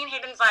 you're ruining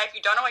Hayden's life.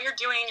 You don't know what you're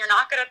doing. You're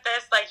not good at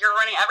this. Like, you're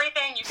ruining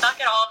everything. You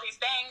suck at all of these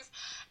things.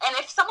 And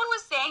if someone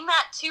was saying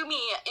that to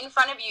me in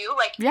front of you,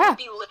 like, you would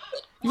be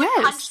livid.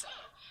 Yes.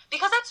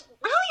 Because that's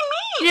really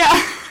mean.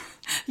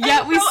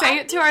 Yeah, we say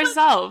it to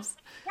ourselves.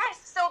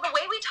 Yes. So the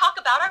way we talk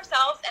about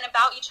ourselves and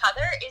about each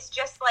other is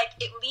just, like,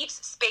 it leaves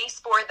space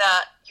for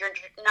you're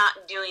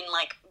not doing,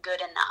 like,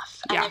 good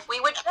enough. And if we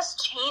would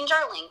just change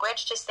our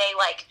language to say,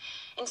 like,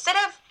 instead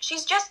of,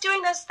 she's just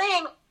doing this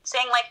thing,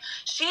 saying, like,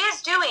 she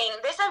is doing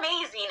this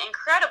amazing,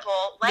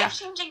 incredible,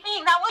 life-changing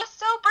thing that was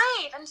so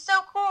brave and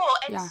so cool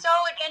and so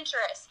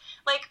adventurous.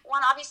 Like,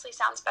 one obviously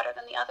sounds better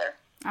than the other.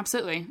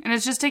 Absolutely. And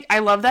it's just, I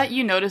love that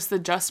you notice the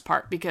just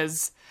part,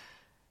 because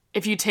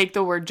if you take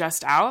the word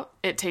just out,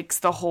 it takes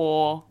the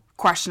whole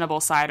questionable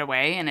side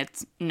away, and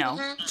it's,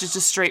 just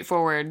a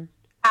straightforward,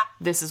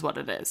 this is what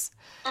it is.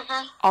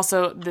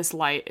 Also, this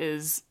light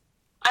is...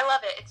 I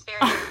love it. It's very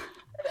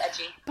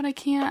edgy. But I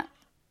can't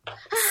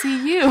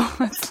see you.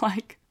 It's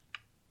like...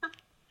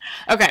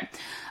 Okay.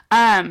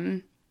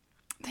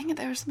 Dang it,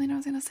 there was something I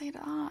was going to say to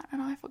that,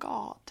 and I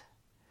forgot.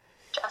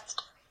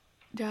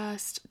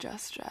 Just.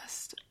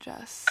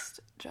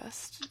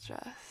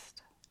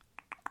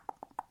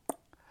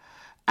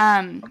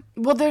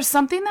 Well, there's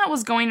something that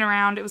was going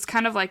around. It was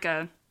kind of like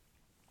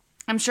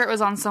I'm sure it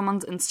was on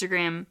someone's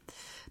Instagram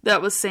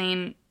that was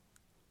saying,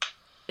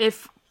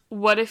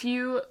 what if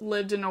you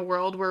lived in a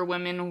world where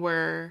women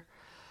were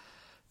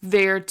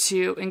there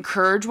to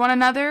encourage one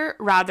another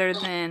rather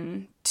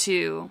than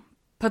to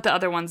put the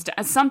other ones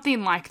down?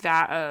 Something like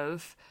that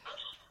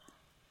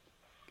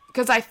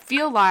because I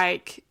feel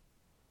like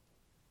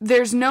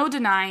there's no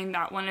denying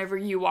that whenever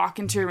you walk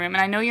into a room,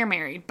 and I know you're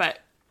married, but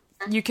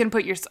you can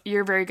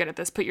you're very good at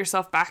this, put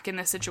yourself back in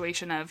the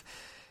situation of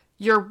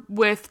you're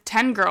with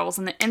 10 girls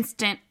and the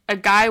instant a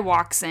guy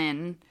walks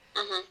in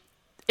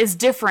is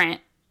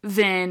different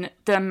than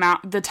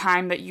the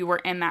time that you were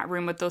in that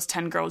room with those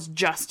 10 girls,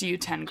 just you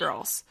 10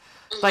 girls.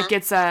 Like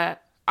it's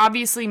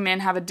obviously men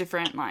have a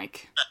different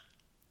like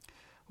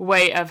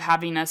way of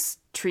having us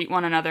treat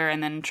one another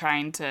and then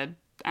trying to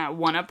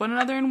one-up one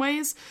another in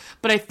ways.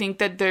 But I think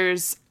that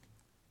there's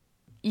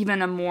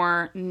even a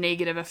more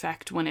negative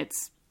effect when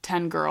it's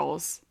 10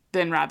 girls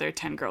than rather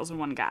 10 girls and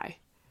one guy.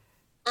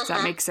 Does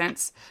that make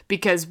sense?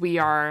 Because we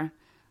are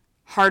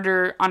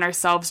harder on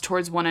ourselves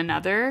towards one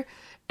another.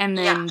 And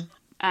then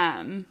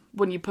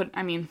when you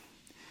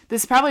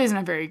this probably isn't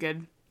a very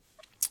good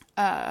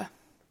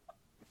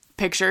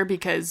picture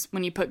because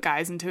when you put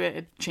guys into it,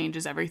 it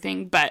changes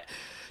everything. But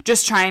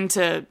just trying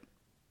to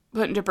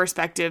put into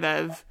perspective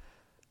of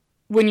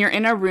when you're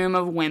in a room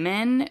of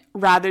women,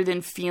 rather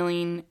than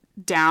feeling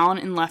down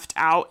and left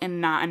out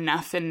and not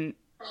enough and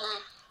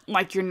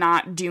like you're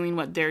not doing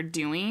what they're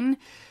doing,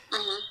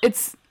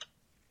 it's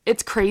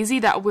crazy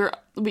that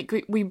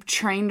we've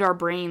trained our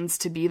brains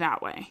to be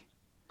that way,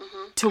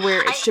 to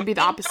where it should be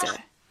the opposite.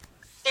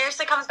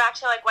 Seriously comes back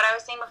to like what I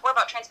was saying before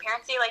about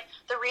transparency. Like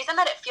the reason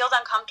that it feels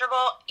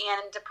uncomfortable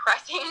and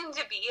depressing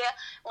to be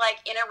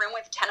like in a room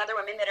with 10 other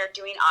women that are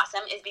doing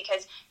awesome is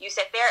because you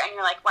sit there and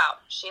you're like,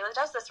 wow, Sheila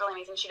does this really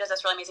amazing, she does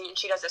this really amazing, and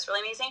she does this really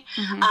amazing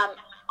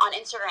on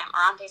Instagram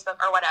or on Facebook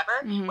or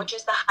whatever, which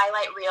is the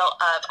highlight reel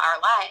of our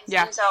lives.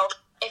 And so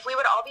if we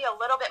would all be a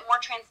little bit more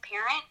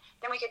transparent,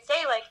 then we could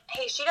say like,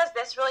 hey, she does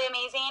this really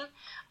amazing,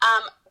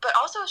 but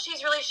also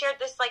she's really shared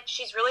this, like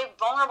she's really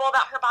vulnerable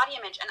about her body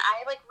image, and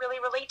I like really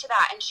relate to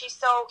that, and she's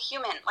so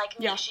human like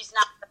me. She's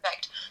not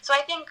perfect. So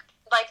I think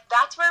like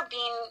that's where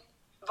being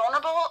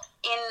vulnerable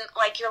in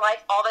like your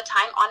life all the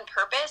time on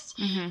purpose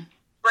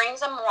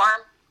brings a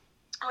more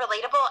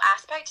relatable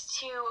aspect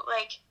to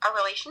like our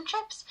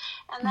relationships,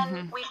 and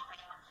then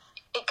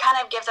it kind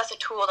of gives us a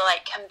tool to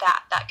like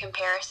combat that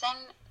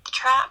comparison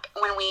trap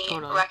when we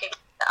recognize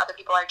that other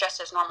people are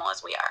just as normal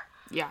as we are.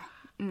 Yeah,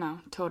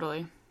 no,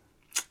 totally.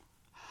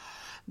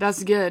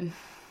 That's good.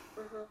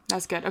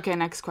 That's good. Okay,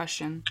 next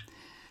question.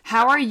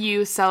 How are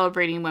you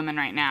celebrating women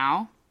right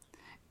now?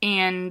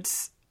 And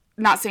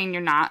not saying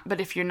you're not,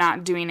 but if you're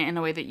not doing it in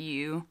a way that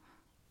you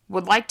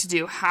would like to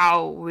do,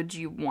 how would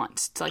you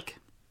want to?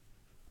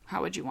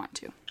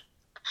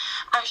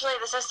 Actually,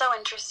 this is so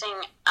interesting.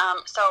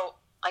 So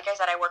like I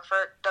said, I work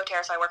for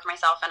doTERRA, so I work for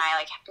myself, and I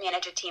like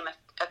manage a team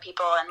of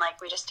people, and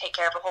like we just take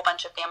care of a whole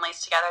bunch of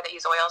families together that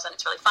use oils, and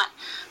it's really fun.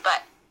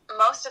 But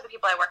most of the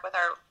people I work with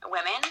are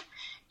women,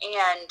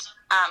 and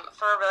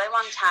for a really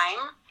long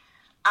time,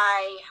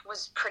 I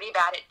was pretty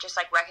bad at just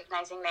like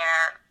recognizing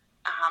their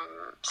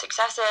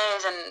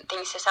successes and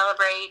things to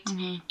celebrate,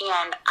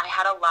 and I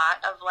had a lot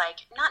of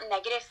like not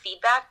negative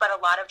feedback, but a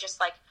lot of just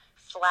like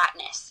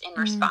flatness in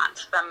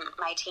response from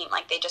my team.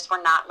 Like they just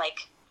were not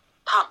like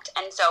pumped,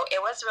 and so it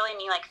was really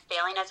me like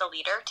failing as a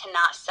leader to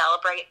not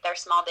celebrate their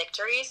small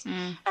victories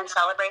and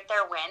celebrate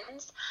their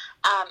wins,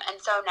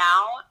 and so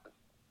now,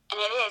 and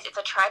it's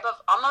a tribe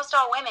of almost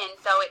all women,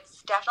 so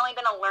it's definitely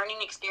been a learning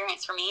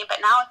experience for me, but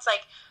now it's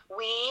like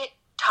we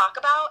talk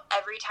about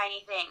every tiny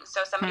thing.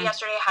 So somebody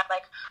yesterday had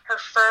like her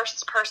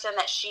first person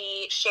that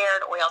she shared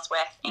oils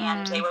with,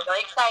 and they were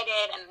really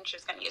excited, and she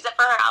was going to use it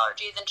for her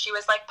allergies, and she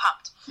was like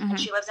pumped. And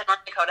she lives in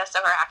North Dakota, so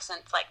her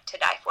accent's like to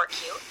die for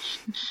cute.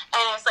 And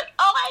I was like,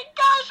 oh my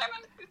gosh,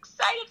 I'm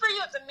excited for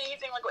you. It's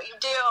amazing, like what you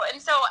do. And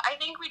so I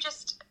think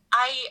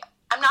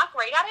I'm not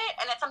great at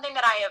it, and it's something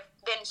that I have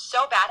been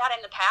so bad at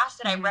in the past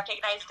that I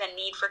recognized a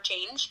need for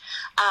change.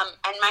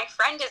 And my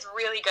friend is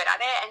really good at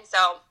it, and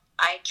so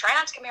I try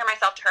not to compare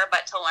myself to her,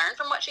 but to learn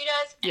from what she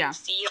does and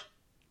see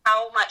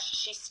how much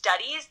she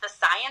studies the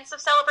science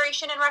of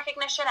celebration and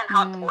recognition and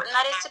how important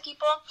that is to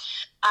people,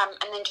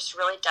 and then just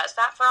really does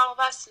that for all of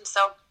us. And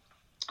so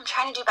I'm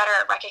trying to do better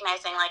at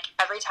recognizing like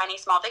every tiny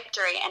small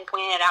victory and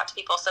pointing it out to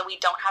people, so we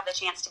don't have the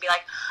chance to be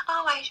like,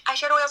 oh, I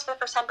shared oils for the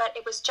first time, but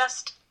it was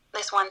just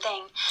this one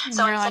thing.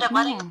 So instead of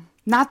letting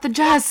not the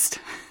just.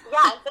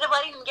 Yeah, instead of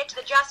letting them get to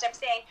the just, I'm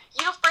saying,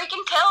 you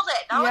freaking killed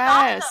it. That was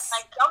awesome.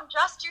 Like, don't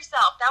just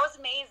yourself. That was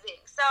amazing.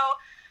 So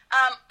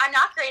I'm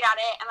not great at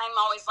it, and I'm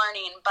always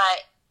learning,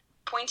 but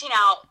pointing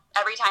out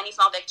every tiny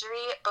small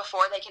victory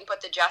before they can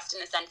put the just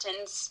in a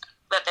sentence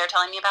that they're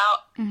telling me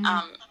about,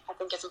 I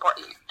think is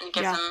important, and it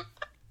gives them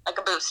like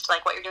a boost.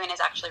 Like, what you're doing is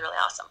actually really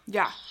awesome.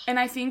 Yeah. And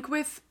I think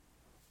with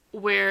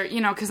where,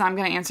 you know, because I'm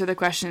going to answer the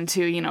question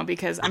too, you know,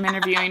 because I'm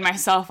interviewing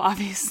myself,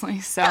 obviously.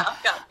 So,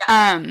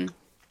 yeah.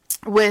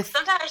 With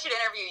sometimes I should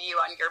interview you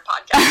on your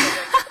podcast.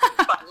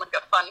 Fun, like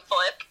a fun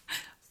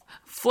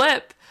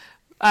flip.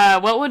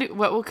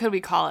 What could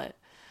we call it?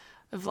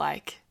 Of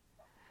like,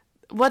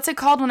 what's it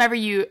called whenever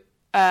you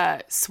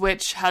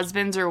switch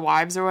husbands or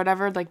wives or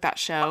whatever, like that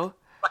show?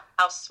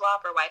 House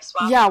swap or wife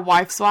swap? Yeah,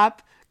 wife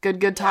swap.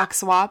 Good talk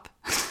swap.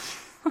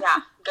 Yeah,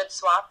 good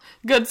swap.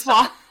 Good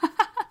swap.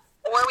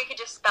 Or we could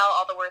just spell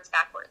all the words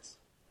backwards.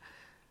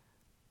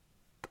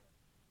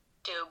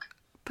 Doog.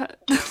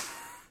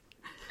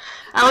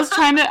 I was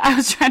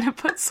trying to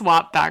put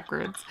swap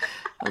backwards.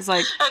 I was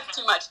like, that's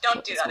too much.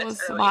 Don't do that.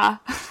 It's early.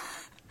 Swap.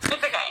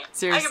 It's okay.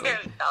 Seriously. I can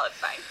barely spell. It's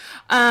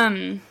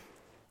fine.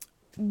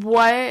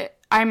 What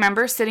I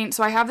remember sitting,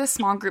 so I have this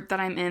small group that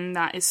I'm in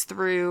that is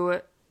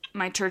through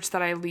my church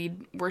that I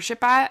lead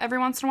worship at every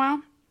once in a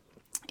while.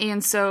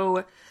 And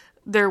so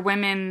they're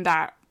women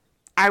that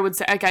I would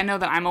say, like, I know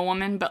that I'm a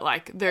woman, but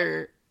like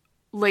they're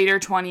later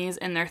 20s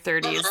and their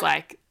 30s.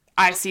 Like,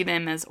 I see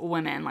them as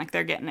women, like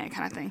they're getting it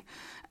kind of thing.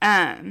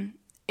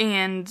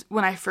 And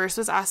when I first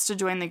was asked to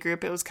join the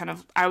group, it was kind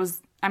of,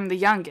 I'm the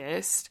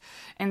youngest.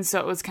 And so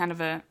it was kind of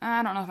I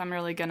don't know if I'm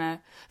really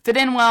gonna fit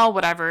in well,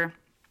 whatever.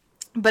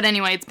 But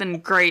anyway, it's been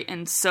great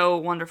and so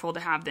wonderful to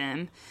have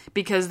them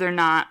because they're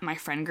not my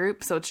friend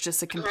group. So it's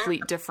just a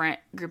complete different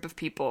group of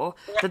people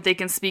that they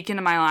can speak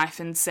into my life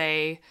and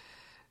say,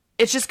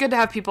 it's just good to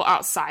have people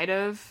outside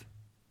of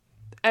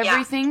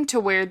everything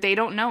to where they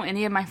don't know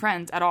any of my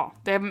friends at all.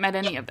 They haven't met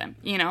any of them,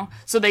 you know?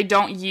 So they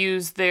don't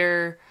use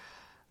they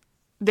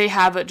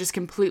have a just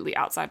completely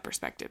outside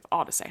perspective,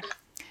 all to say.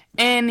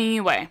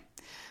 Anyway,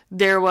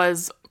 there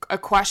was a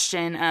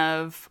question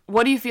of,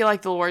 what do you feel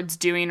like the Lord's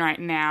doing right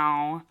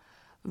now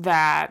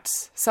that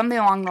something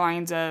along the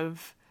lines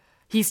of,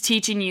 he's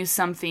teaching you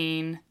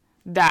something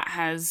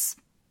that's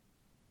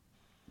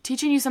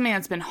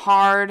been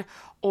hard,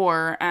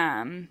 or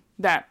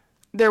that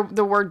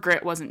the word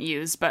grit wasn't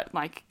used, but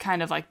like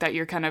kind of like that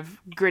you're kind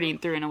of gritting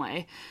through in a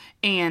way.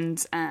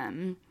 And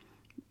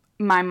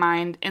my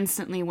mind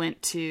instantly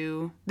went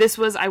to, this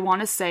was, I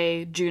want to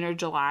say June or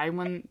July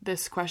when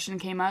this question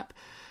came up,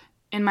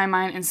 and my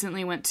mind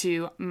instantly went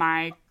to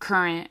my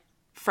current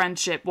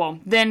friendship,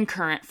 then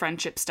current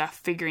friendship stuff,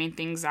 figuring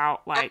things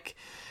out, like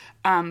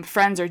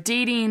friends are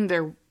dating,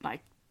 they're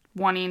like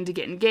wanting to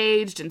get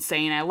engaged and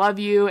saying I love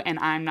you, and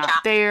I'm not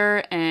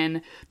there,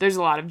 and there's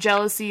a lot of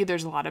jealousy,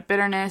 there's a lot of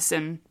bitterness,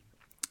 and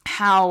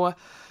how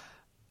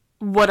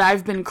what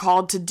I've been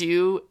called to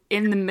do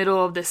in the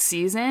middle of this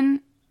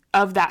season,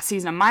 of that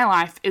season of my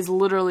life, is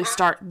literally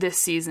start this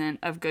season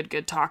of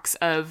Good Talks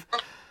of,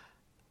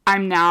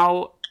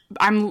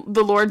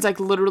 the Lord's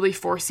like literally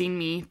forcing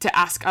me to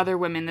ask other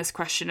women this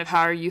question of,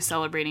 how are you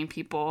celebrating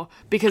people?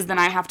 Because then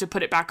I have to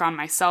put it back on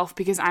myself,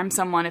 because I'm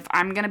someone, if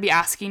I'm going to be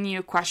asking you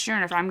a question,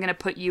 or if I'm going to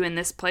put you in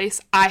this place,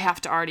 I have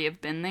to already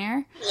have been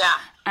there. Yeah.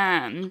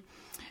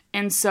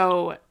 And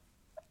so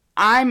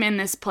I'm in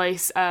this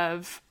place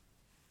of,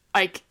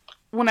 like,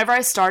 whenever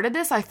I started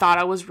this, I thought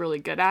I was really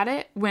good at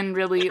it, when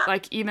really,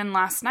 like, even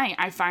last night,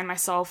 I find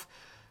myself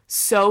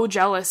so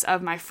jealous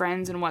of my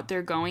friends and what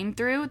they're going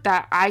through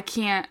that I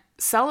can't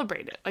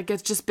celebrate it. Like,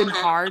 it's just been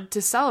hard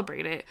to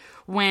celebrate it,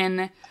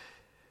 when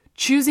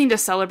choosing to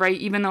celebrate,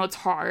 even though it's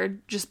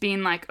hard, just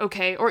being like,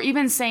 okay, or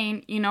even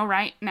saying, you know,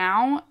 right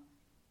now,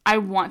 I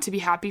want to be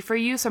happy for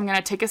you, so I'm going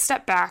to take a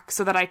step back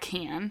so that I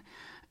can.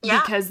 Yeah.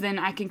 Because then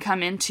I can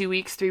come in 2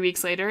 weeks, 3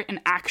 weeks later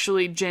and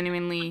actually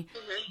genuinely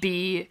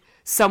be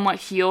somewhat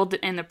healed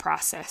in the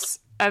process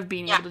of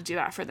being able to do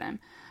that for them.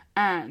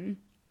 And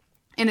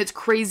it's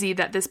crazy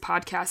that this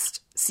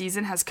podcast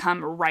season has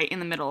come right in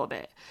the middle of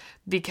it,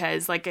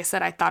 because like I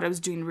said, I thought I was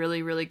doing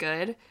really, really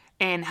good,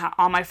 and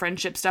all my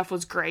friendship stuff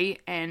was great.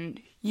 And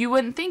you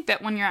wouldn't think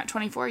that when you're at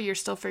 24, you're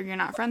still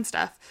figuring out friend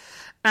stuff.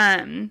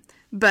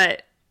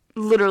 But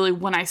literally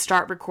when I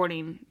start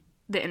recording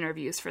the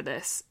interviews for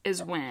this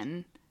is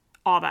when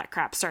all that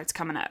crap starts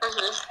coming up.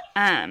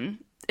 And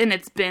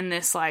it's been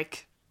this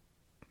like,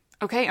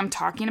 okay, I'm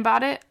talking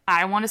about it.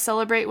 I want to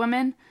celebrate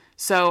women.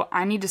 So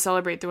I need to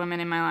celebrate the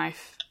women in my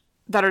life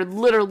that are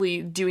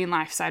literally doing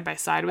life side by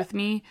side with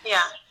me.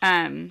 Yeah.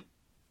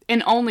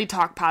 And only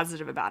talk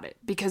positive about it.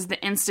 Because the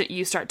instant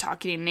you start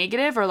talking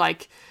negative, or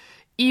like,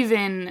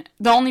 even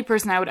the only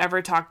person I would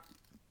ever talk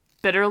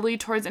bitterly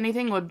towards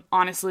anything would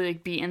honestly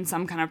like be in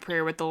some kind of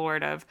prayer with the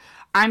Lord of,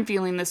 I'm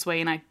feeling this way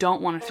and I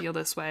don't want to feel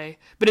this way,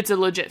 but it's a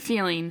legit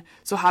feeling.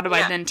 So how do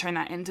I then turn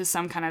that into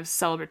some kind of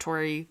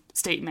celebratory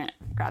statement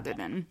rather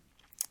than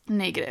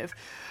negative?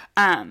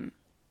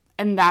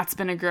 And that's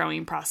been a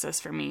growing process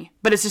for me.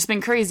 But it's just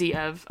been crazy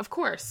of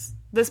course,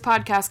 this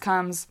podcast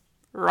comes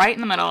right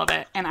in the middle of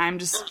it, and I'm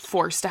just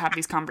forced to have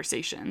these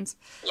conversations.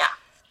 Yeah.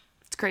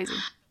 It's crazy.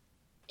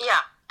 Yeah.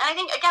 And I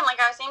think, again, like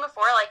I was saying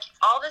before, like,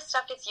 all this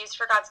stuff gets used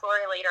for God's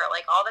glory later.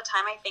 Like, all the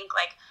time I think,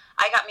 like,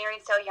 I got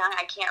married so young,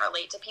 I can't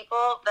relate to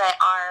people that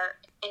are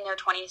in their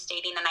 20s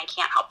dating, and I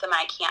can't help them,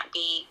 and I can't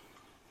be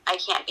I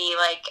can't be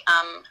like,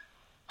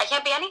 I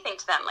can't be anything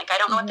to them. Like, I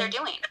don't know what they're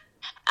doing.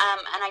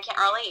 And I can't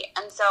relate.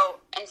 And so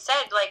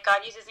instead, like,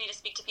 God uses me to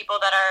speak to people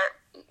that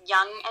are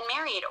young and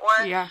married,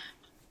 or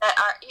that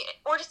are,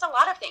 or just a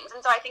lot of things.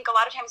 And so I think a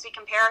lot of times we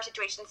compare our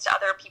situations to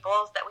other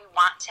people's that we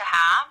want to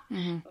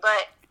have,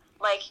 but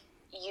like,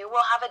 you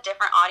will have a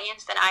different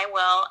audience than I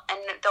will, and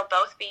they'll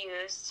both be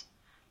used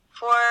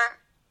for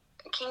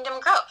kingdom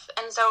growth.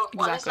 And so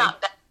one is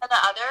not better than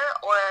the other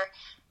or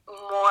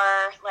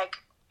more like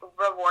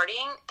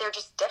rewarding. They're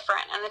just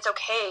different, and it's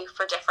okay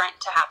for different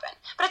to happen.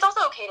 But it's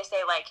also okay to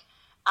say, like,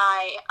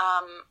 I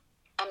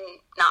am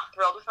not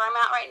thrilled with where I'm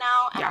at right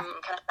now, and I'm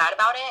kind of sad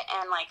about it,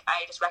 and like,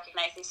 I just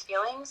recognize these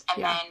feelings,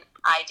 and then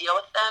I deal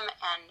with them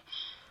and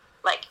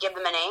like give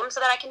them a name so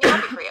that I can be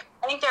happy for you.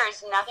 I think there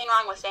is nothing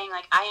wrong with saying,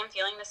 like, I am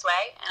feeling this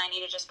way and I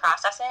need to just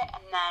process it,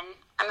 and then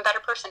I'm a better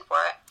person for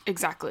it.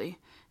 Exactly.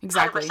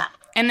 100%.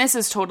 And this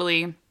is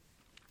totally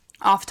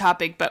off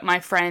topic, but my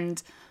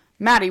friend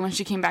Maddie, when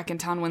she came back in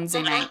town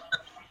Wednesday night,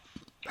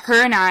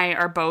 her and I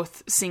are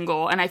both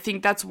single, and I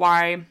think that's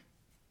why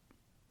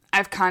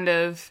I've kind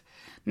of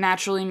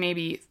naturally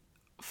maybe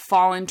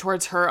fallen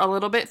towards her a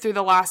little bit through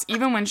the last,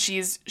 even when she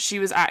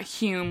was at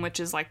Hume,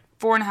 which is like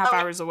 4.5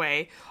 hours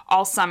away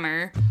all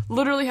summer,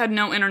 literally had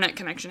no internet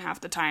connection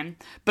half the time,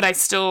 but I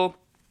still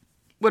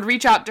would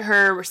reach out to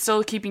her. We're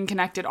still keeping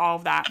connected, all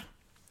of that.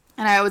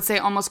 And I would say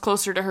almost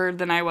closer to her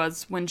than I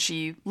was when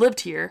she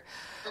lived here,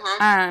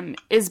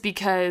 is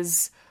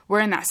because we're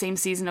in that same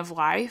season of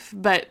life.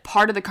 But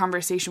part of the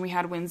conversation we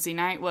had Wednesday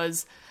night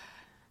was,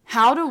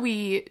 how do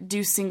we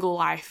do single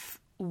life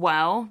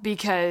well?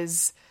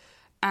 Because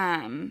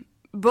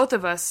both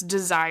of us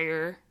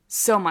desire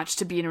so much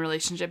to be in a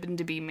relationship and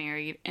to be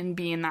married and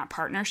be in that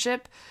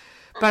partnership.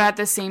 But at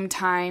the same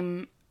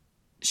time,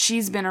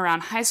 she's been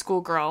around high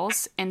school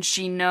girls, and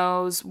she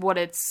knows what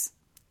it's,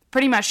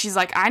 pretty much she's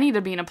like, I need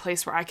to be in a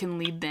place where I can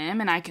lead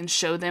them and I can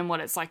show them what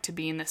it's like to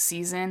be in this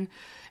season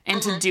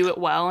and to do it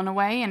well in a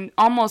way. And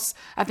almost,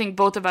 I think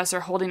both of us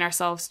are holding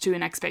ourselves to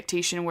an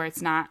expectation where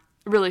it's not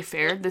really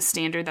fair, the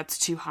standard that's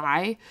too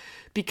high,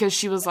 because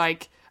she was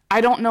like, I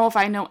don't know if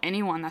I know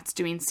anyone that's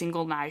doing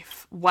single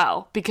life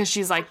well, because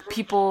she's like,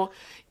 people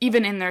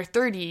even in their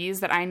 30s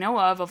that I know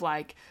of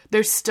like,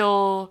 they're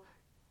still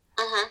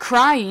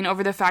crying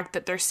over the fact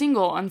that they're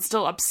single and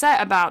still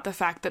upset about the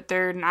fact that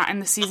they're not in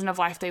the season of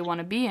life they want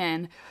to be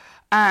in.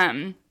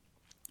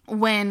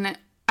 When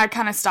I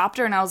kind of stopped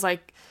her and I was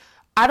like,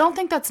 I don't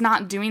think that's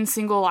not doing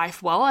single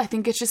life well. I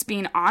think it's just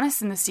being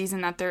honest in the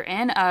season that they're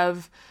in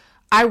of,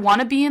 I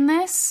want to be in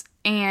this,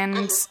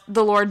 and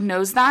the Lord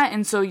knows that,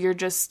 and so you're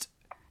just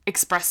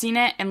expressing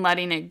it and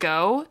letting it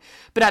go.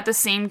 But at the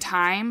same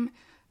time,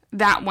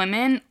 that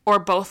women, or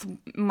both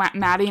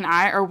Maddie and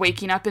I, are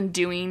waking up and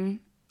doing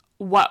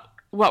what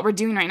we're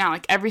doing right now.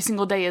 Like, every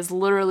single day is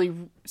literally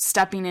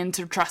stepping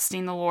into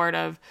trusting the Lord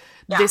of,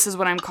 this is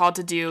what I'm called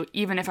to do,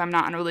 even if I'm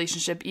not in a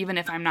relationship, even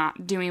if I'm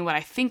not doing what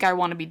I think I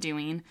want to be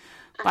doing.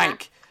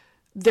 Like,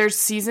 there's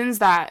seasons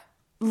that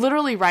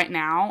literally right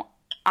now,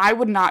 I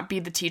would not be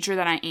the teacher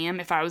that I am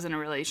if I was in a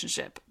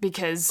relationship,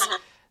 because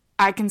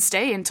I can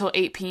stay until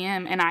 8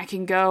 p.m. and I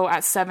can go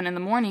at 7 in the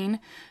morning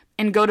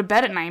and go to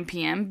bed at 9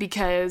 p.m.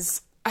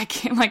 because I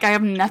can't, like, I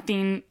have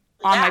nothing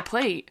on my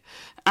plate.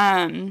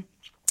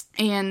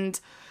 And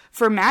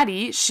for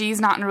Maddie,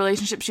 she's not in a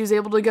relationship. She was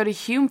able to go to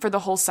Hume for the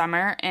whole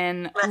summer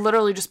and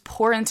literally just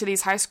pour into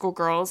these high school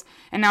girls.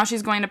 And now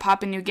she's going to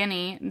Papua New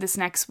Guinea this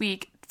next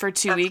week for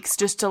 2 weeks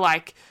just to,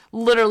 like,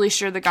 literally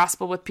share the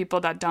gospel with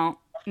people that don't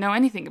know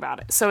anything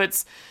about it. So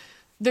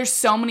there's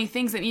so many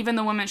things. And even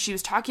the woman she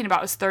was talking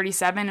about is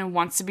 37 and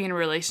wants to be in a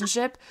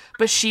relationship,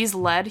 but she's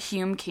led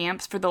Hume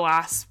camps for the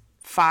last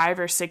 5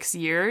 or 6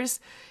 years,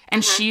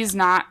 and she's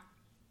not,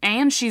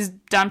 and she's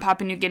done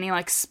Papua New Guinea,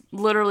 like,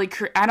 literally,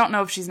 I don't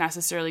know if she's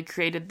necessarily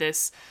created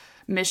this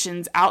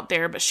missions out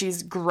there, but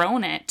she's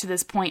grown it to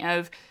this point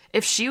of,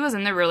 if she was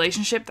in the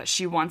relationship that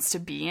she wants to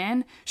be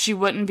in, she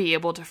wouldn't be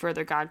able to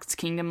further God's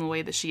kingdom the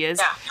way that she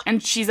is.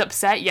 And she's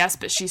upset, yes,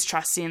 but she's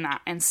trusting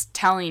that and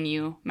telling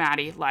you,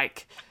 Maddie,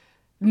 like,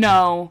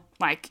 no,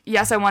 like,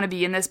 yes, I want to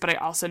be in this, but I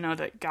also know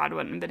that God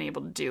wouldn't have been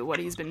able to do what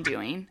he's been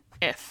doing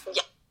if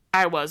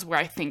I was where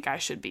I think I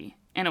should be,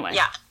 in a way.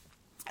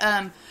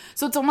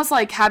 So it's almost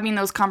like having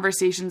those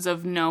conversations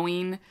of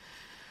knowing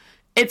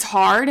it's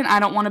hard and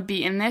I don't want to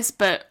be in this,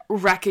 but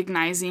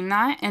recognizing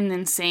that and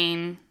then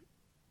saying,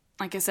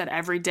 like I said,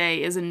 every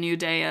day is a new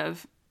day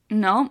of,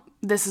 no,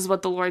 this is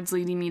what the Lord's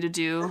leading me to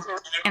do,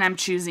 and I'm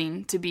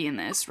choosing to be in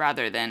this,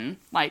 rather than,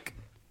 like,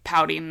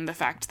 pouting the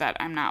fact that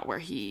I'm not where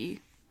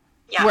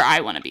where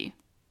I want to be,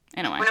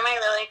 in a way. One of my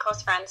really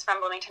close friends from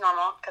Bloomington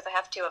Normal, because I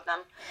have 2 of them,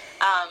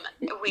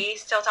 we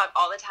still talk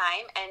all the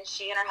time, and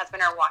she and her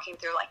husband are walking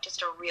through, like,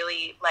 just a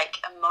really, like,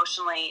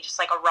 emotionally, just,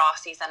 like, a raw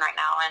season right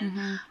now,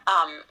 and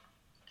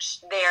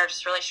they are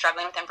just really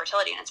struggling with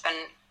infertility, and it's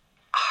been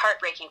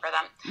heartbreaking for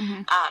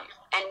them.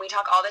 And we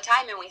talk all the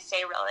time, and we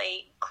stay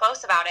really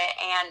close about it,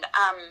 and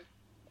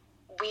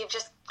we've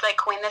just, like,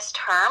 coined this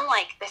term,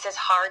 like, this is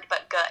hard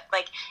but good.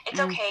 Like, it's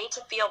okay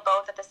to feel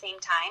both at the same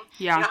time.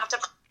 You don't have to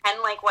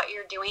pretend like what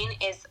you're doing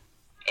is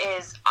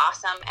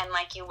awesome and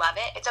like you love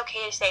it. It's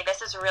okay to say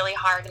this is really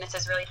hard and this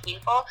is really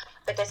painful,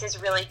 but this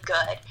is really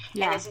good.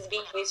 And this is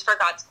being used for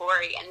God's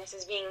glory, and this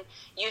is being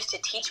used to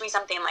teach me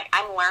something. Like,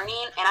 I'm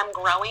learning and I'm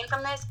growing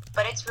from this,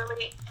 but it's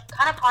really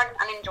kind of hard and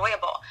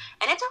unenjoyable.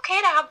 And it's okay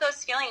to have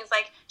those feelings.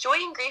 Like, joy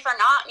and grief are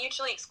not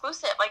mutually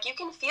exclusive. Like, you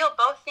can feel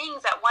both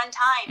things at one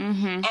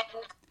time, and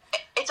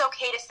it's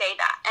okay to say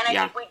that. And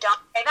I think we don't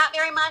say that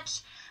very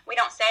much. We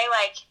don't say,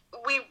 like,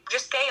 we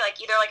just say, like,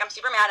 either, like, I'm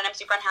super mad and I'm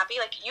super unhappy.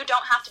 Like, you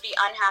don't have to be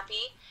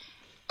unhappy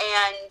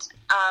and,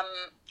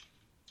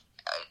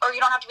 or you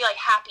don't have to be, like,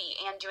 happy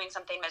and doing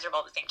something miserable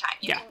at the same time.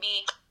 You can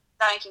be,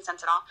 not making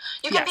sense at all.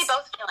 You can be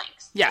both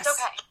feelings. Yes. It's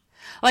okay.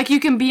 Like, you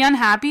can be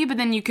unhappy, but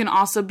then you can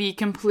also be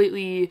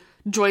completely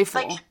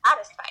joyful. Like,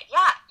 satisfied.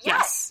 Yeah.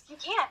 Yes. You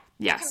can.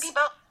 Yes. You can be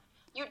both.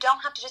 You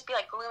don't have to just be,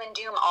 like, gloom and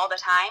doom all the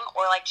time,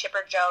 or, like,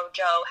 chipper Joe,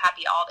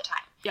 happy all the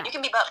time. Yeah. You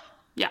can be both.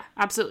 Yeah,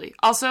 absolutely.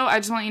 Also, I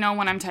just want you to know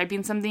when I'm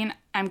typing something,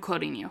 I'm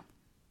quoting you.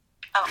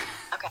 Oh,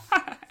 okay.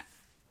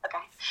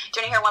 Okay. Do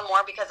you want to hear one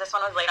more? Because this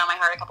one was laid on my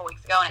heart a couple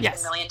weeks ago, and it's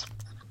been a million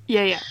times.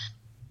 Yeah.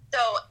 So,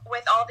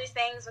 with all these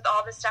things, with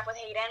all this stuff with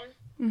Hayden,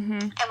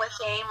 and with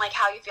saying, like,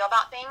 how you feel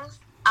about things,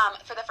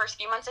 for the first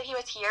few months that he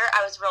was here,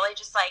 I was really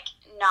just, like,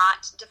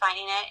 not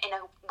defining it in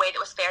a way that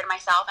was fair to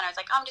myself, and I was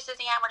like, oh, I'm just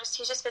visiting him,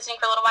 he's just visiting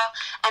for a little while,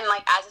 and,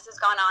 like, as this has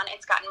gone on,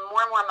 it's gotten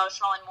more and more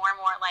emotional and more,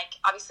 like,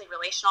 obviously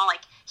relational.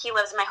 Like, he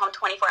lives in my home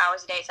 24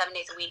 hours a day, 7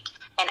 days a week,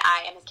 and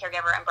I am his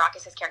caregiver, and Brock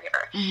is his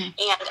caregiver,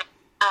 and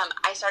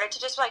I started to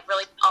just, like,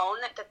 really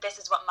own that this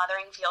is what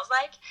mothering feels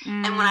like,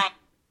 and when I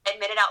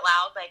admit it out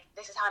loud, like,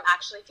 this is how I'm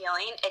actually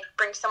feeling, it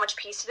brings so much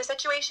peace to the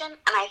situation,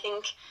 and I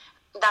think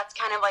that's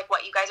kind of like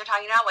what you guys are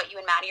talking about, what you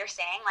and Maddie are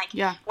saying. Like,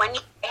 when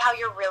you say how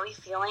you're really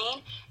feeling,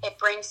 it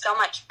brings so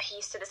much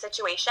peace to the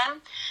situation.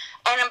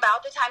 And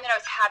about the time that I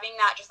was having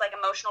that just, like,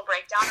 emotional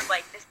breakdown of,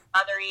 like, this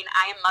mothering,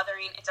 I am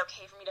mothering, it's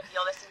okay for me to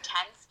feel this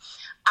intense,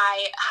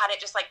 I had it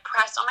just, like,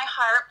 pressed on my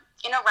heart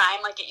in a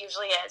rhyme like it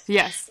usually is.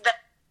 Yes.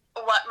 That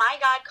what my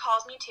God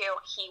calls me to,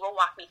 he will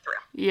walk me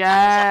through.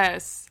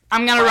 Yes.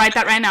 I'm going to write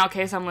that right now,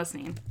 okay, so I'm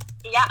listening.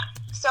 Yeah.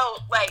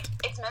 So, like,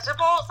 it's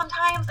miserable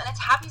sometimes, and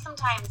it's happy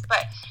sometimes,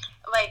 but,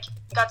 like,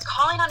 God's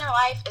calling on your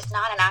life is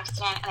not an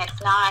accident, and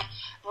it's not,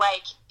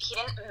 like, he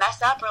didn't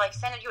mess up or, like,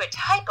 send you a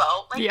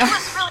typo. Like, it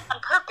was really on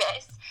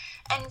purpose.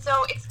 And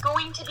so it's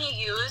going to be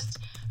used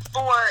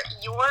for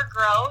your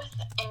growth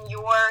and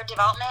your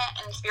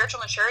development and spiritual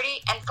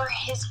maturity and for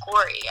his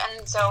glory.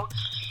 And so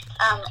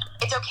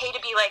it's okay to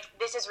be like,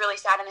 this is really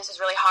sad and this is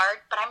really hard,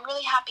 but I'm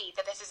really happy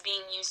that this is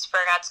being used for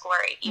God's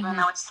glory, even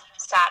though it's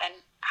sad and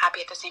happy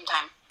at the same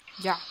time.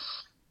 Yeah,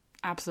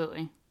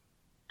 absolutely.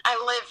 I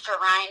live for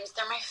rhymes.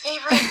 They're my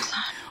favorite.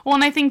 Well,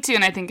 and I think, too,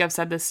 and I think I've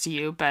said this to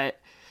you, but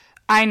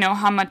I know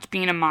how much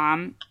being a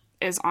mom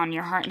is on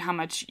your heart and how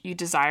much you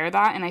desire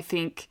that, and I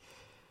think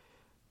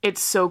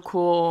it's so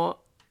cool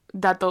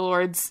that the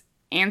Lord's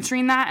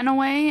answering that in a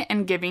way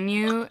and giving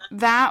you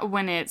that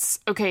when it's,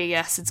 okay,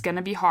 yes, it's going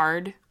to be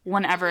hard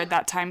whenever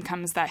that time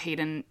comes that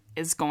Hayden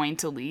is going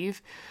to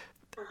leave,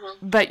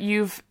 but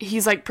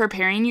he's, like,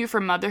 preparing you for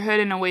motherhood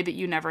in a way that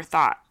you never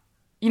thought.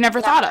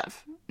 Never thought of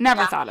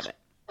it.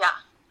 Yeah.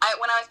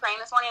 When I was praying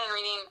this morning and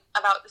reading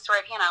about the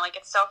story of Hannah, like,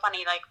 it's so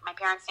funny, like, my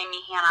parents named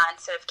me Hannah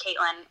instead of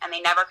Caitlin, and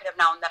they never could have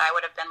known that I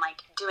would have been,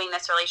 like, doing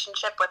this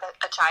relationship with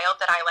a child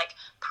that I, like,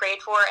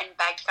 prayed for and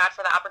begged God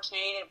for the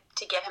opportunity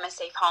to give him a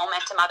safe home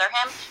and to mother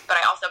him, but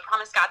I also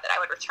promised God that I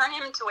would return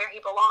him to where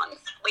he belongs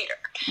later.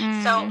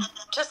 So,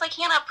 just like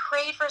Hannah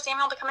prayed for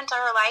Samuel to come into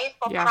her life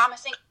while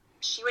promising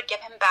she would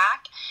give him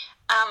back,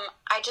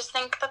 I just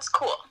think that's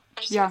cool.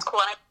 I just think it's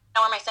cool, and I don't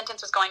know where my sentence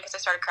was going because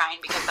I started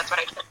crying because that's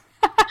what I did.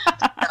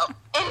 So,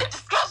 in the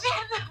discussion.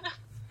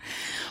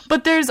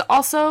 But there's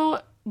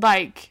also,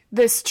 like,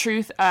 this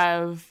truth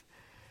of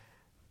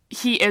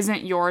he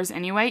isn't yours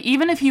anyway.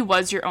 Even if he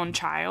was your own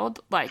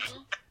child, like,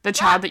 the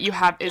child that you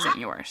have isn't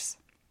yours.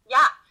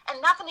 Yeah,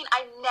 and that's something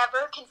I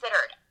never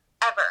considered,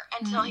 ever,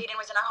 until Hayden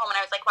was in our home, and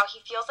I was like, wow, he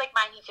feels like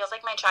mine, he feels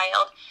like my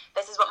child,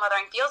 this is what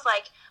mothering feels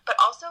like, but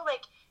also,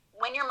 like,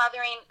 when you're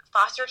mothering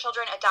foster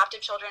children,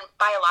 adoptive children,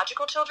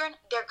 biological children,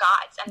 they're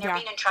God's, and they're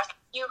being entrusted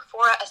to you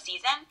for a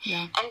season.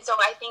 And so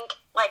I think,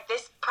 like,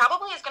 this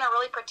probably is going to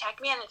really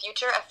protect me in the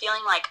future of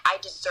feeling like I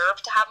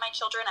deserve to have my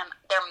children and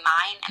they're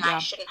mine and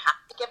I shouldn't have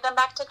to give them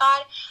back to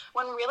God,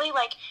 when really,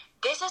 like,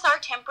 this is our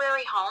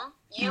temporary home,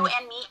 you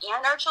and me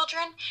and our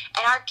children,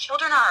 and our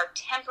children are our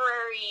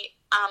temporary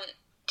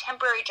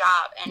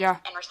job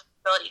and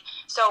responsibility.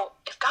 So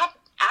if God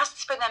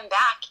asks for them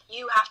back,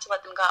 you have to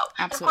let them go.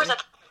 Absolutely. And of course,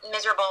 that's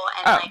miserable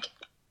and like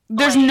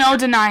there's no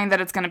denying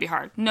that it's going to be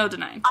hard. No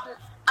denying.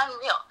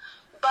 Unreal.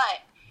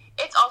 But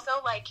it's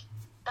also like,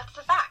 that's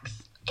the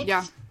facts.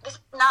 This is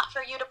not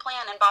for you to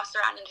plan and boss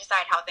around and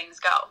decide how things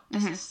go.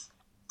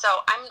 So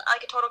I'm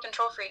like a total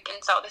control freak,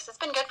 and so this has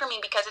been good for me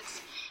because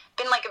it's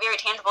been like a very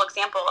tangible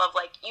example of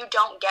like, you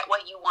don't get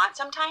what you want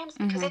sometimes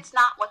because it's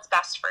not what's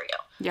best for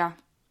you. Yeah.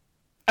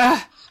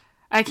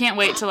 I can't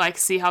wait to like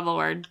see how the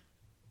Lord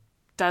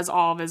does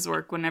all of his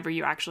work whenever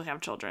you actually have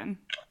children.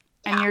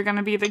 and you're going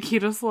to be the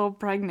cutest little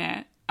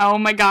pregnant. Oh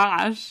my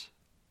gosh.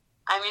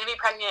 I'm going to be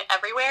pregnant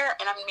everywhere,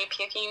 and I'm going to be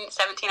puking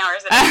 17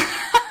 hours a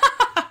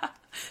day.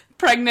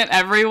 Pregnant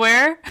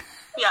everywhere?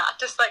 Yeah,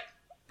 just like,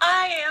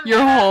 I am.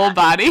 Your whole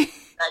body?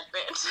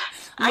 Pregnant.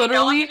 Literally. I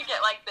know I'm going to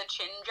get, like, the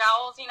chin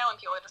jowls, you know, and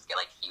people just get,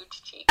 like,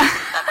 huge cheeks.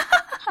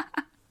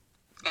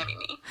 It's going to be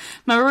me.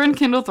 Remember when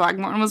Kendall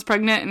Throckmorton was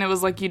pregnant, and it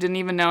was like you didn't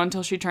even know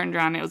until she turned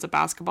around and it was a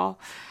basketball?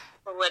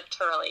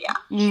 Literally, yeah.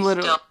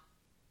 Literally.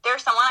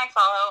 There's someone I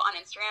follow on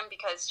Instagram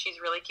because she's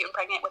really cute and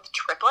pregnant with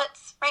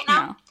triplets right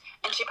now. Yeah.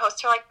 And she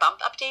posts her, like, bump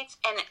updates.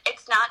 And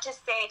it's not to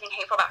say anything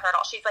hateful about her at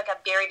all. She's, like, a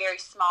very, very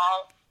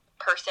small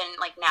person,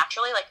 like,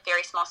 naturally, like,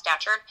 very small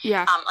statured.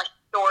 Yeah. Like,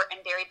 short and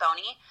very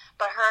bony.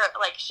 But her,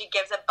 like, she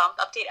gives a bump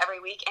update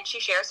every week. And she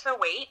shares her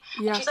weight.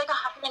 Yeah. And she's, like,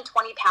 120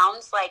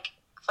 pounds, like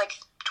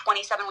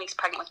 27 weeks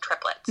pregnant with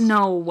triplets.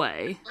 No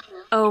way.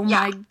 Mm-hmm. Oh, yeah.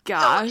 My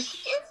gosh. So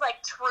she is,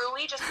 like,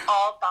 truly just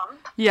all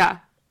bump. Yeah.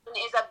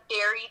 Is a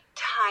very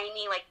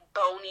tiny, like,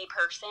 bony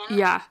person.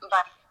 Yeah.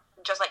 But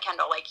just like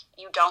Kendall, like,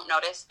 you don't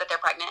notice that they're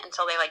pregnant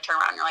until they, like, turn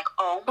around and you're like,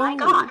 oh my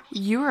god.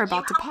 You were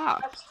about to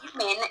pop. A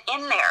human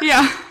in there.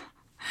 Yeah.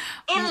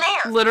 In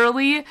there.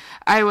 Literally,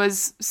 I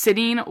was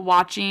sitting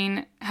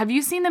watching. Have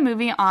you seen the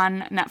movie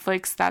on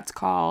Netflix that's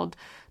called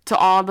To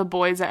All the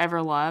Boys I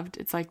Ever Loved?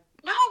 It's like.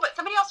 No, but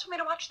somebody else told me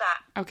to watch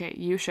that. Okay,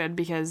 you should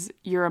because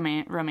you're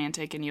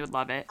romantic and you would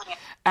love it.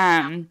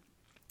 Okay.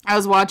 I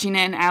was watching it,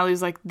 and Allie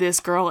was like, this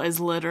girl is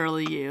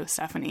literally you,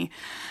 Stephanie.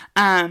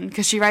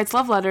 Because she writes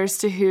love letters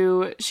to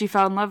who she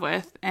fell in love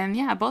with. And,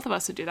 yeah, both of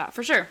us would do that,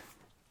 for sure.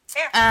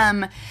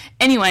 Fair.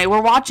 Anyway,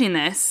 we're watching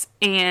this,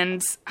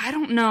 and I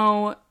don't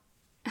know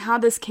how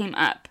this came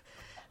up,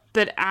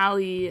 but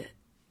Allie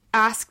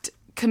asked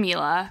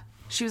Camila,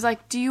 she was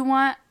like, do you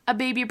want a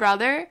baby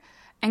brother?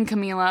 And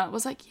Camila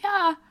was like,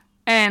 yeah.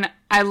 And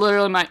I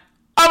literally am like,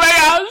 oh my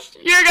gosh,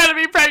 you're going to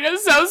be pregnant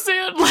so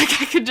soon.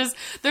 Like, I could just,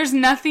 there's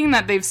nothing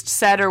that they've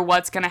said or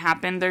what's going to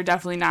happen. They're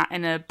definitely not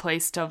in a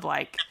place to,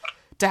 like,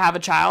 to have a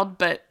child,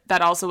 but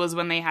that also was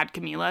when they had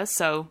Camila,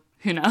 so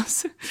who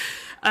knows?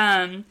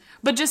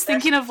 But just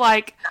thinking of,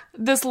 like,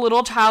 this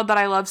little child that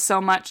I love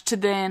so much to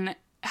then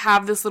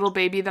have this little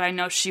baby that I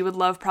know she would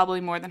love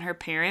probably more than her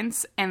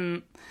parents,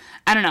 and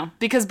I don't know,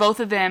 because both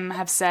of them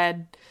have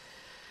said,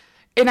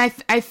 and I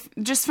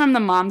just from the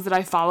moms that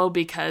I follow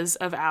because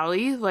of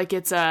Allie, like,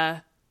 it's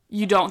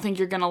you don't think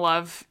you're going to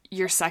love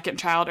your second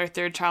child or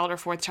third child or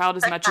fourth child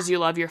as much as you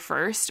love your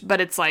first,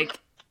 but it's like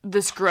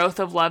this growth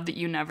of love that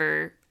you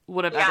never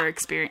would have ever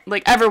experienced,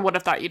 like, ever would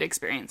have thought you'd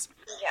experience.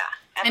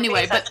 Yeah.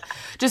 Anyway, but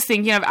just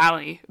thinking of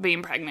Allie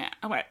being pregnant.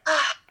 Okay.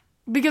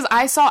 Because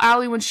I saw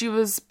Allie when she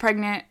was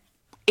pregnant,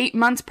 8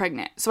 months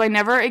pregnant. So I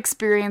never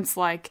experienced,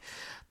 like,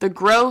 the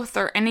growth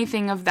or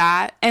anything of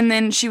that. And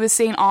then she was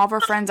saying all of her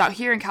friends out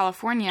here in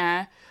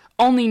California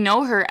only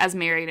know her as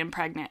married and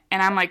pregnant.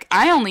 And I'm like,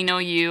 I only know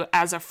you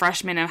as a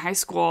freshman in high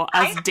school,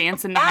 as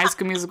dancing the High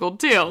School Musical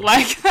too.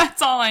 Like,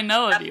 that's all I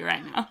know of you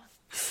right now.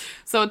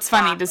 So it's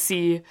funny to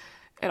see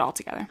it all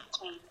together.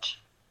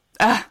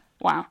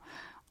 Wow.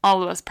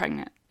 All of us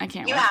pregnant. I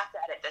can't wait. You have to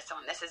edit this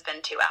one. This has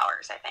been 2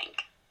 hours, I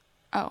think.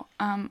 Oh,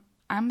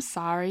 I'm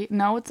sorry.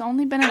 No, it's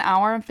only been an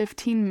hour and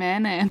 15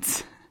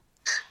 minutes.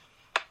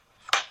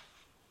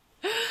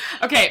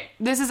 Okay,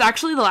 this is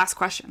actually the last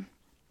question.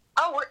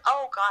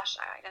 Oh gosh,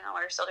 I didn't know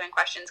we were still doing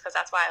questions because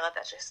that's why I let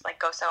that just, like,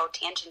 go so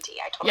tangenty.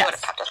 I totally would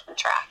have kept us on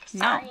track.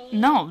 Sorry.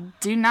 No,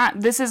 do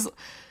not. This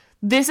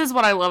is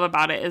what I love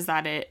about it, is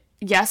that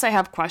yes, I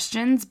have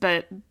questions,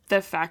 but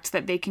the fact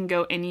that they can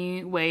go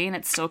any way and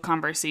it's still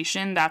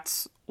conversation,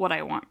 that's what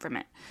I want from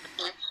it.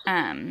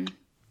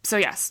 So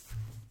yes,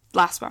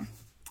 last one.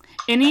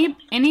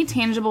 Any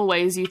tangible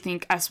ways you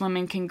think us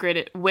women can grit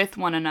it with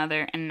one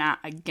another and not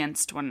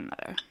against one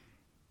another?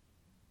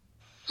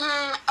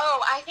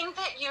 I think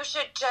that you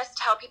should just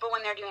tell people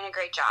when they're doing a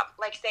great job.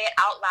 Like, say it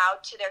out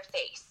loud to their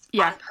face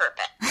on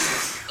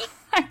purpose.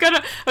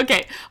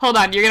 Okay, hold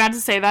on. You're going to have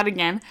to say that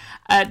again.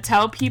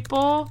 Tell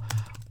people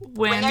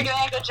when they're doing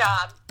a good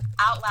job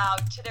out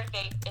loud to their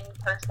face in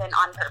person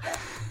on purpose.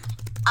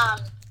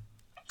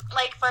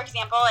 Like, for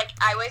example, like,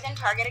 I was in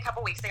Target a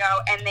couple weeks ago,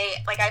 and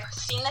I've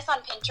seen this on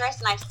Pinterest,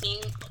 and I've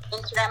seen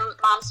Instagram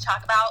moms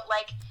talk about,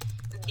 like,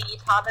 the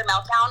toddler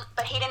meltdown,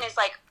 but Hayden is,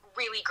 like,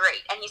 really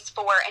great, and he's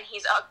 4, and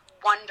he's a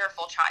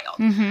wonderful child,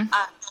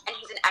 and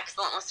he's an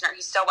excellent listener.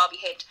 He's so well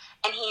behaved,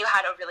 and he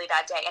had a really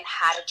bad day and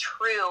had a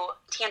true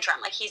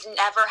tantrum. Like, he's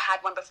never had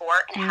one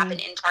before, and it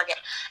happened in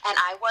Target, and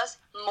I was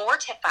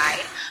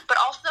mortified, but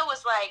also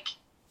was like,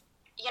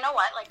 you know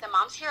what, like, the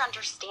moms here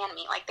understand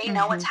me, like, they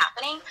know what's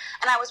happening.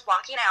 And I was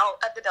walking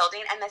out of the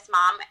building, and this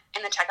mom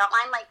in the checkout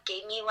line, like,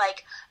 gave me,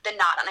 like, the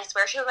nod, and I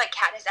swear she was like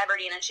Katniss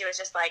Everdeen, and she was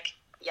just like,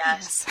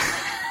 yes.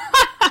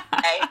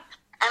 Okay.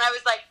 And I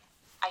was like,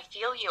 I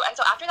feel you. And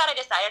so after that, I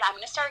decided I'm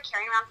going to start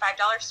carrying around $5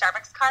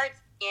 Starbucks cards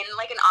in,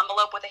 like, an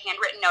envelope with a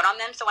handwritten note on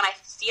them, so when I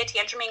see a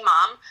tantruming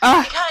mom,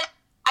 because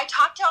I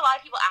talked to a lot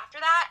of people after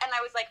that, and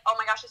I was like, oh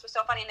my gosh, this was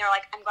so funny, and they were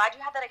like, I'm glad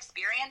you had that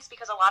experience,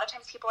 because a lot of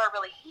times people are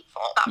really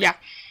hateful about it.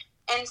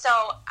 And so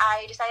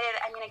I decided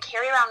I'm going to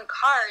carry around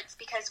cards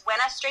because when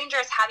a stranger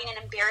is having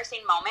an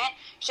embarrassing moment,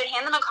 you should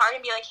hand them a card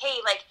and be like, hey,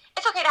 like,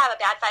 it's okay to have a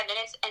bad 5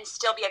 minutes and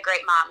still be a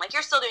great mom. Like,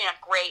 you're still doing a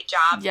great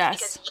job. Yes.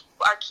 Because you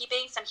are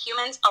keeping some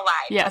humans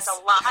alive. Yes. That's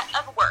a lot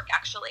of work,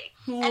 actually.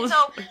 And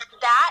so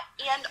that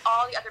and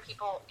all the other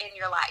people in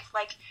your life,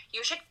 like,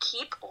 you should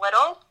keep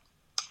little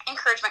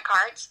encouragement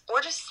cards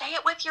or just say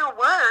it with your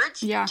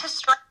words to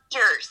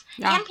strangers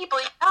and people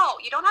you know.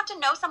 You don't have to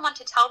know someone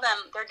to tell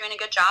them they're doing a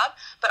good job,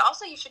 but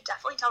also you should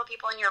definitely tell the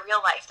people in your real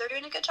life they're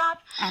doing a good job.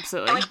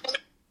 Absolutely. And we should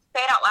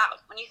say it out loud.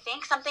 When you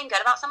think something good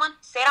about someone,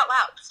 say it out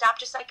loud. Stop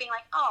just like being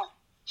like, oh,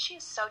 she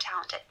is so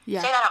talented. Say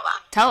that out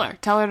loud.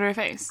 Tell her to her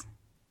face.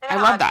 I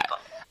love that.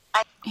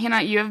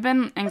 Hannah, you have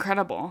been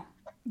incredible.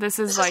 This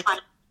is like fun.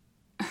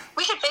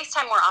 We should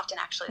FaceTime more often,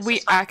 actually.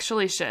 We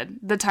actually should.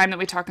 The time that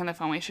we talk on the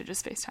phone, we should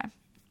just FaceTime.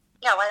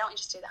 Yeah, why don't we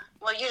just do that?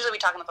 Well, usually we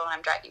talk on the phone when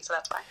I'm driving, so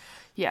that's why.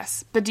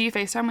 Yes. But do you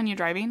FaceTime when you're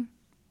driving?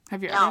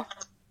 Have you ever?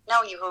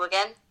 No, you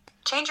hooligan.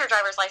 Change your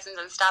driver's license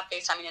and stop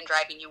FaceTiming and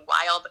driving, you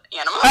wild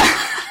animal.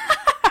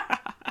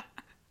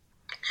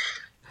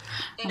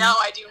 No,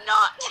 I do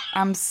not.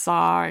 I'm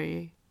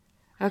sorry.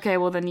 Okay,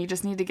 well then you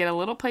just need to get a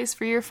little place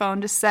for your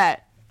phone to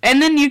set.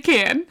 And then you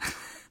can.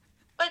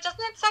 But doesn't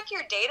it suck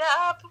your data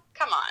up?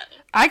 Come on.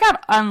 I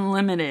got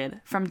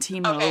unlimited from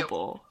T-Mobile. Okay,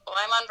 well,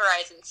 I'm on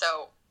Verizon,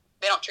 so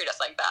they don't treat us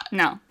like that.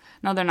 No,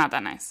 they're not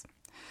that nice.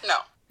 No.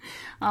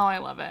 Oh, I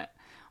love it.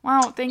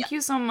 Wow, thank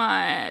you so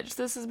much.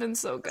 This has been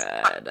so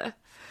good.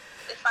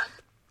 It's fun.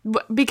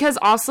 Because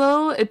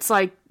also, it's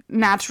like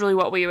naturally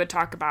what we would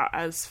talk about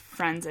as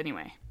friends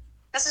anyway.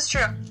 This is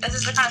true. This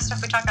is the kind of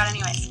stuff we talk about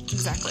anyways.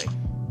 Exactly.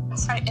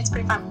 It's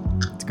pretty fun.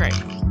 It's great.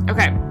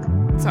 Okay,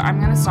 so I'm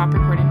going to stop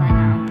recording right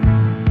now.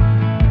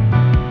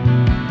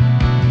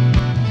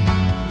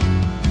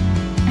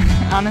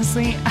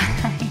 Honestly,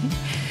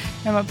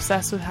 I'm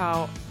obsessed with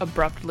how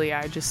abruptly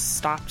I just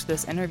stopped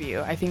this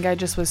interview. I think I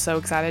just was so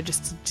excited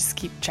to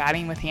keep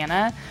chatting with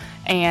Hannah.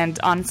 And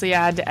honestly,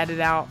 I had to edit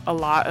out a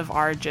lot of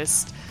our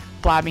just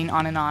blabbing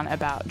on and on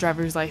about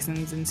driver's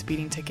license and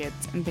speeding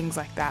tickets and things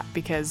like that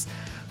because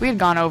we had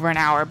gone over an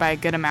hour by a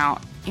good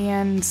amount.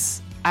 And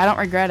I don't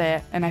regret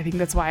it. And I think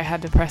that's why I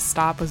had to press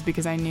stop, was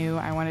because I knew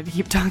I wanted to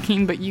keep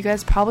talking, but you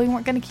guys probably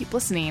weren't going to keep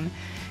listening.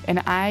 And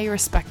I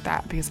respect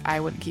that because I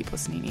wouldn't keep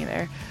listening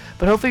either.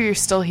 But hopefully you're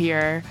still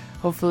here.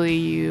 Hopefully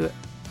you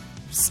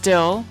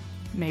still,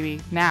 maybe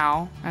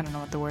now, I don't know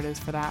what the word is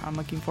for that I'm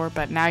looking for,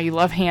 but now you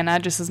love Hannah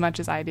just as much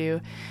as I do.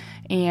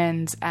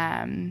 And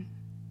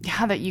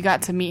that you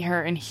got to meet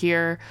her and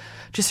hear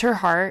just her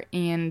heart,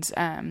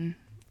 and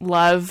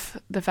love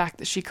the fact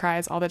that she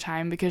cries all the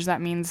time, because that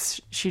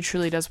means she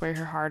truly does wear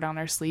her heart on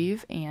her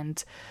sleeve.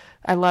 And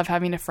I love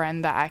having a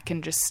friend that I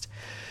can just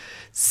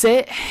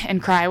sit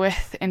and cry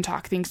with and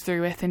talk things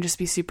through with and just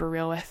be super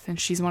real with, and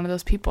she's one of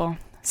those people.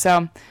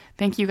 So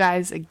thank you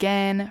guys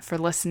again for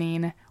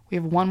listening. We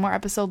have one more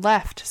episode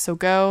left, so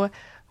go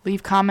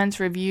leave comments,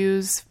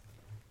 reviews,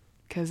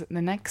 because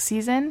the next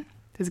season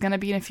is going to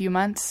be in a few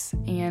months,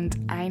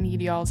 and I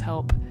need y'all's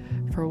help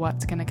for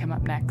what's going to come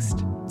up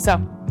next.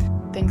 So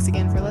thanks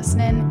again for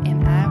listening,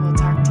 and I will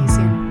talk to you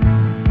soon.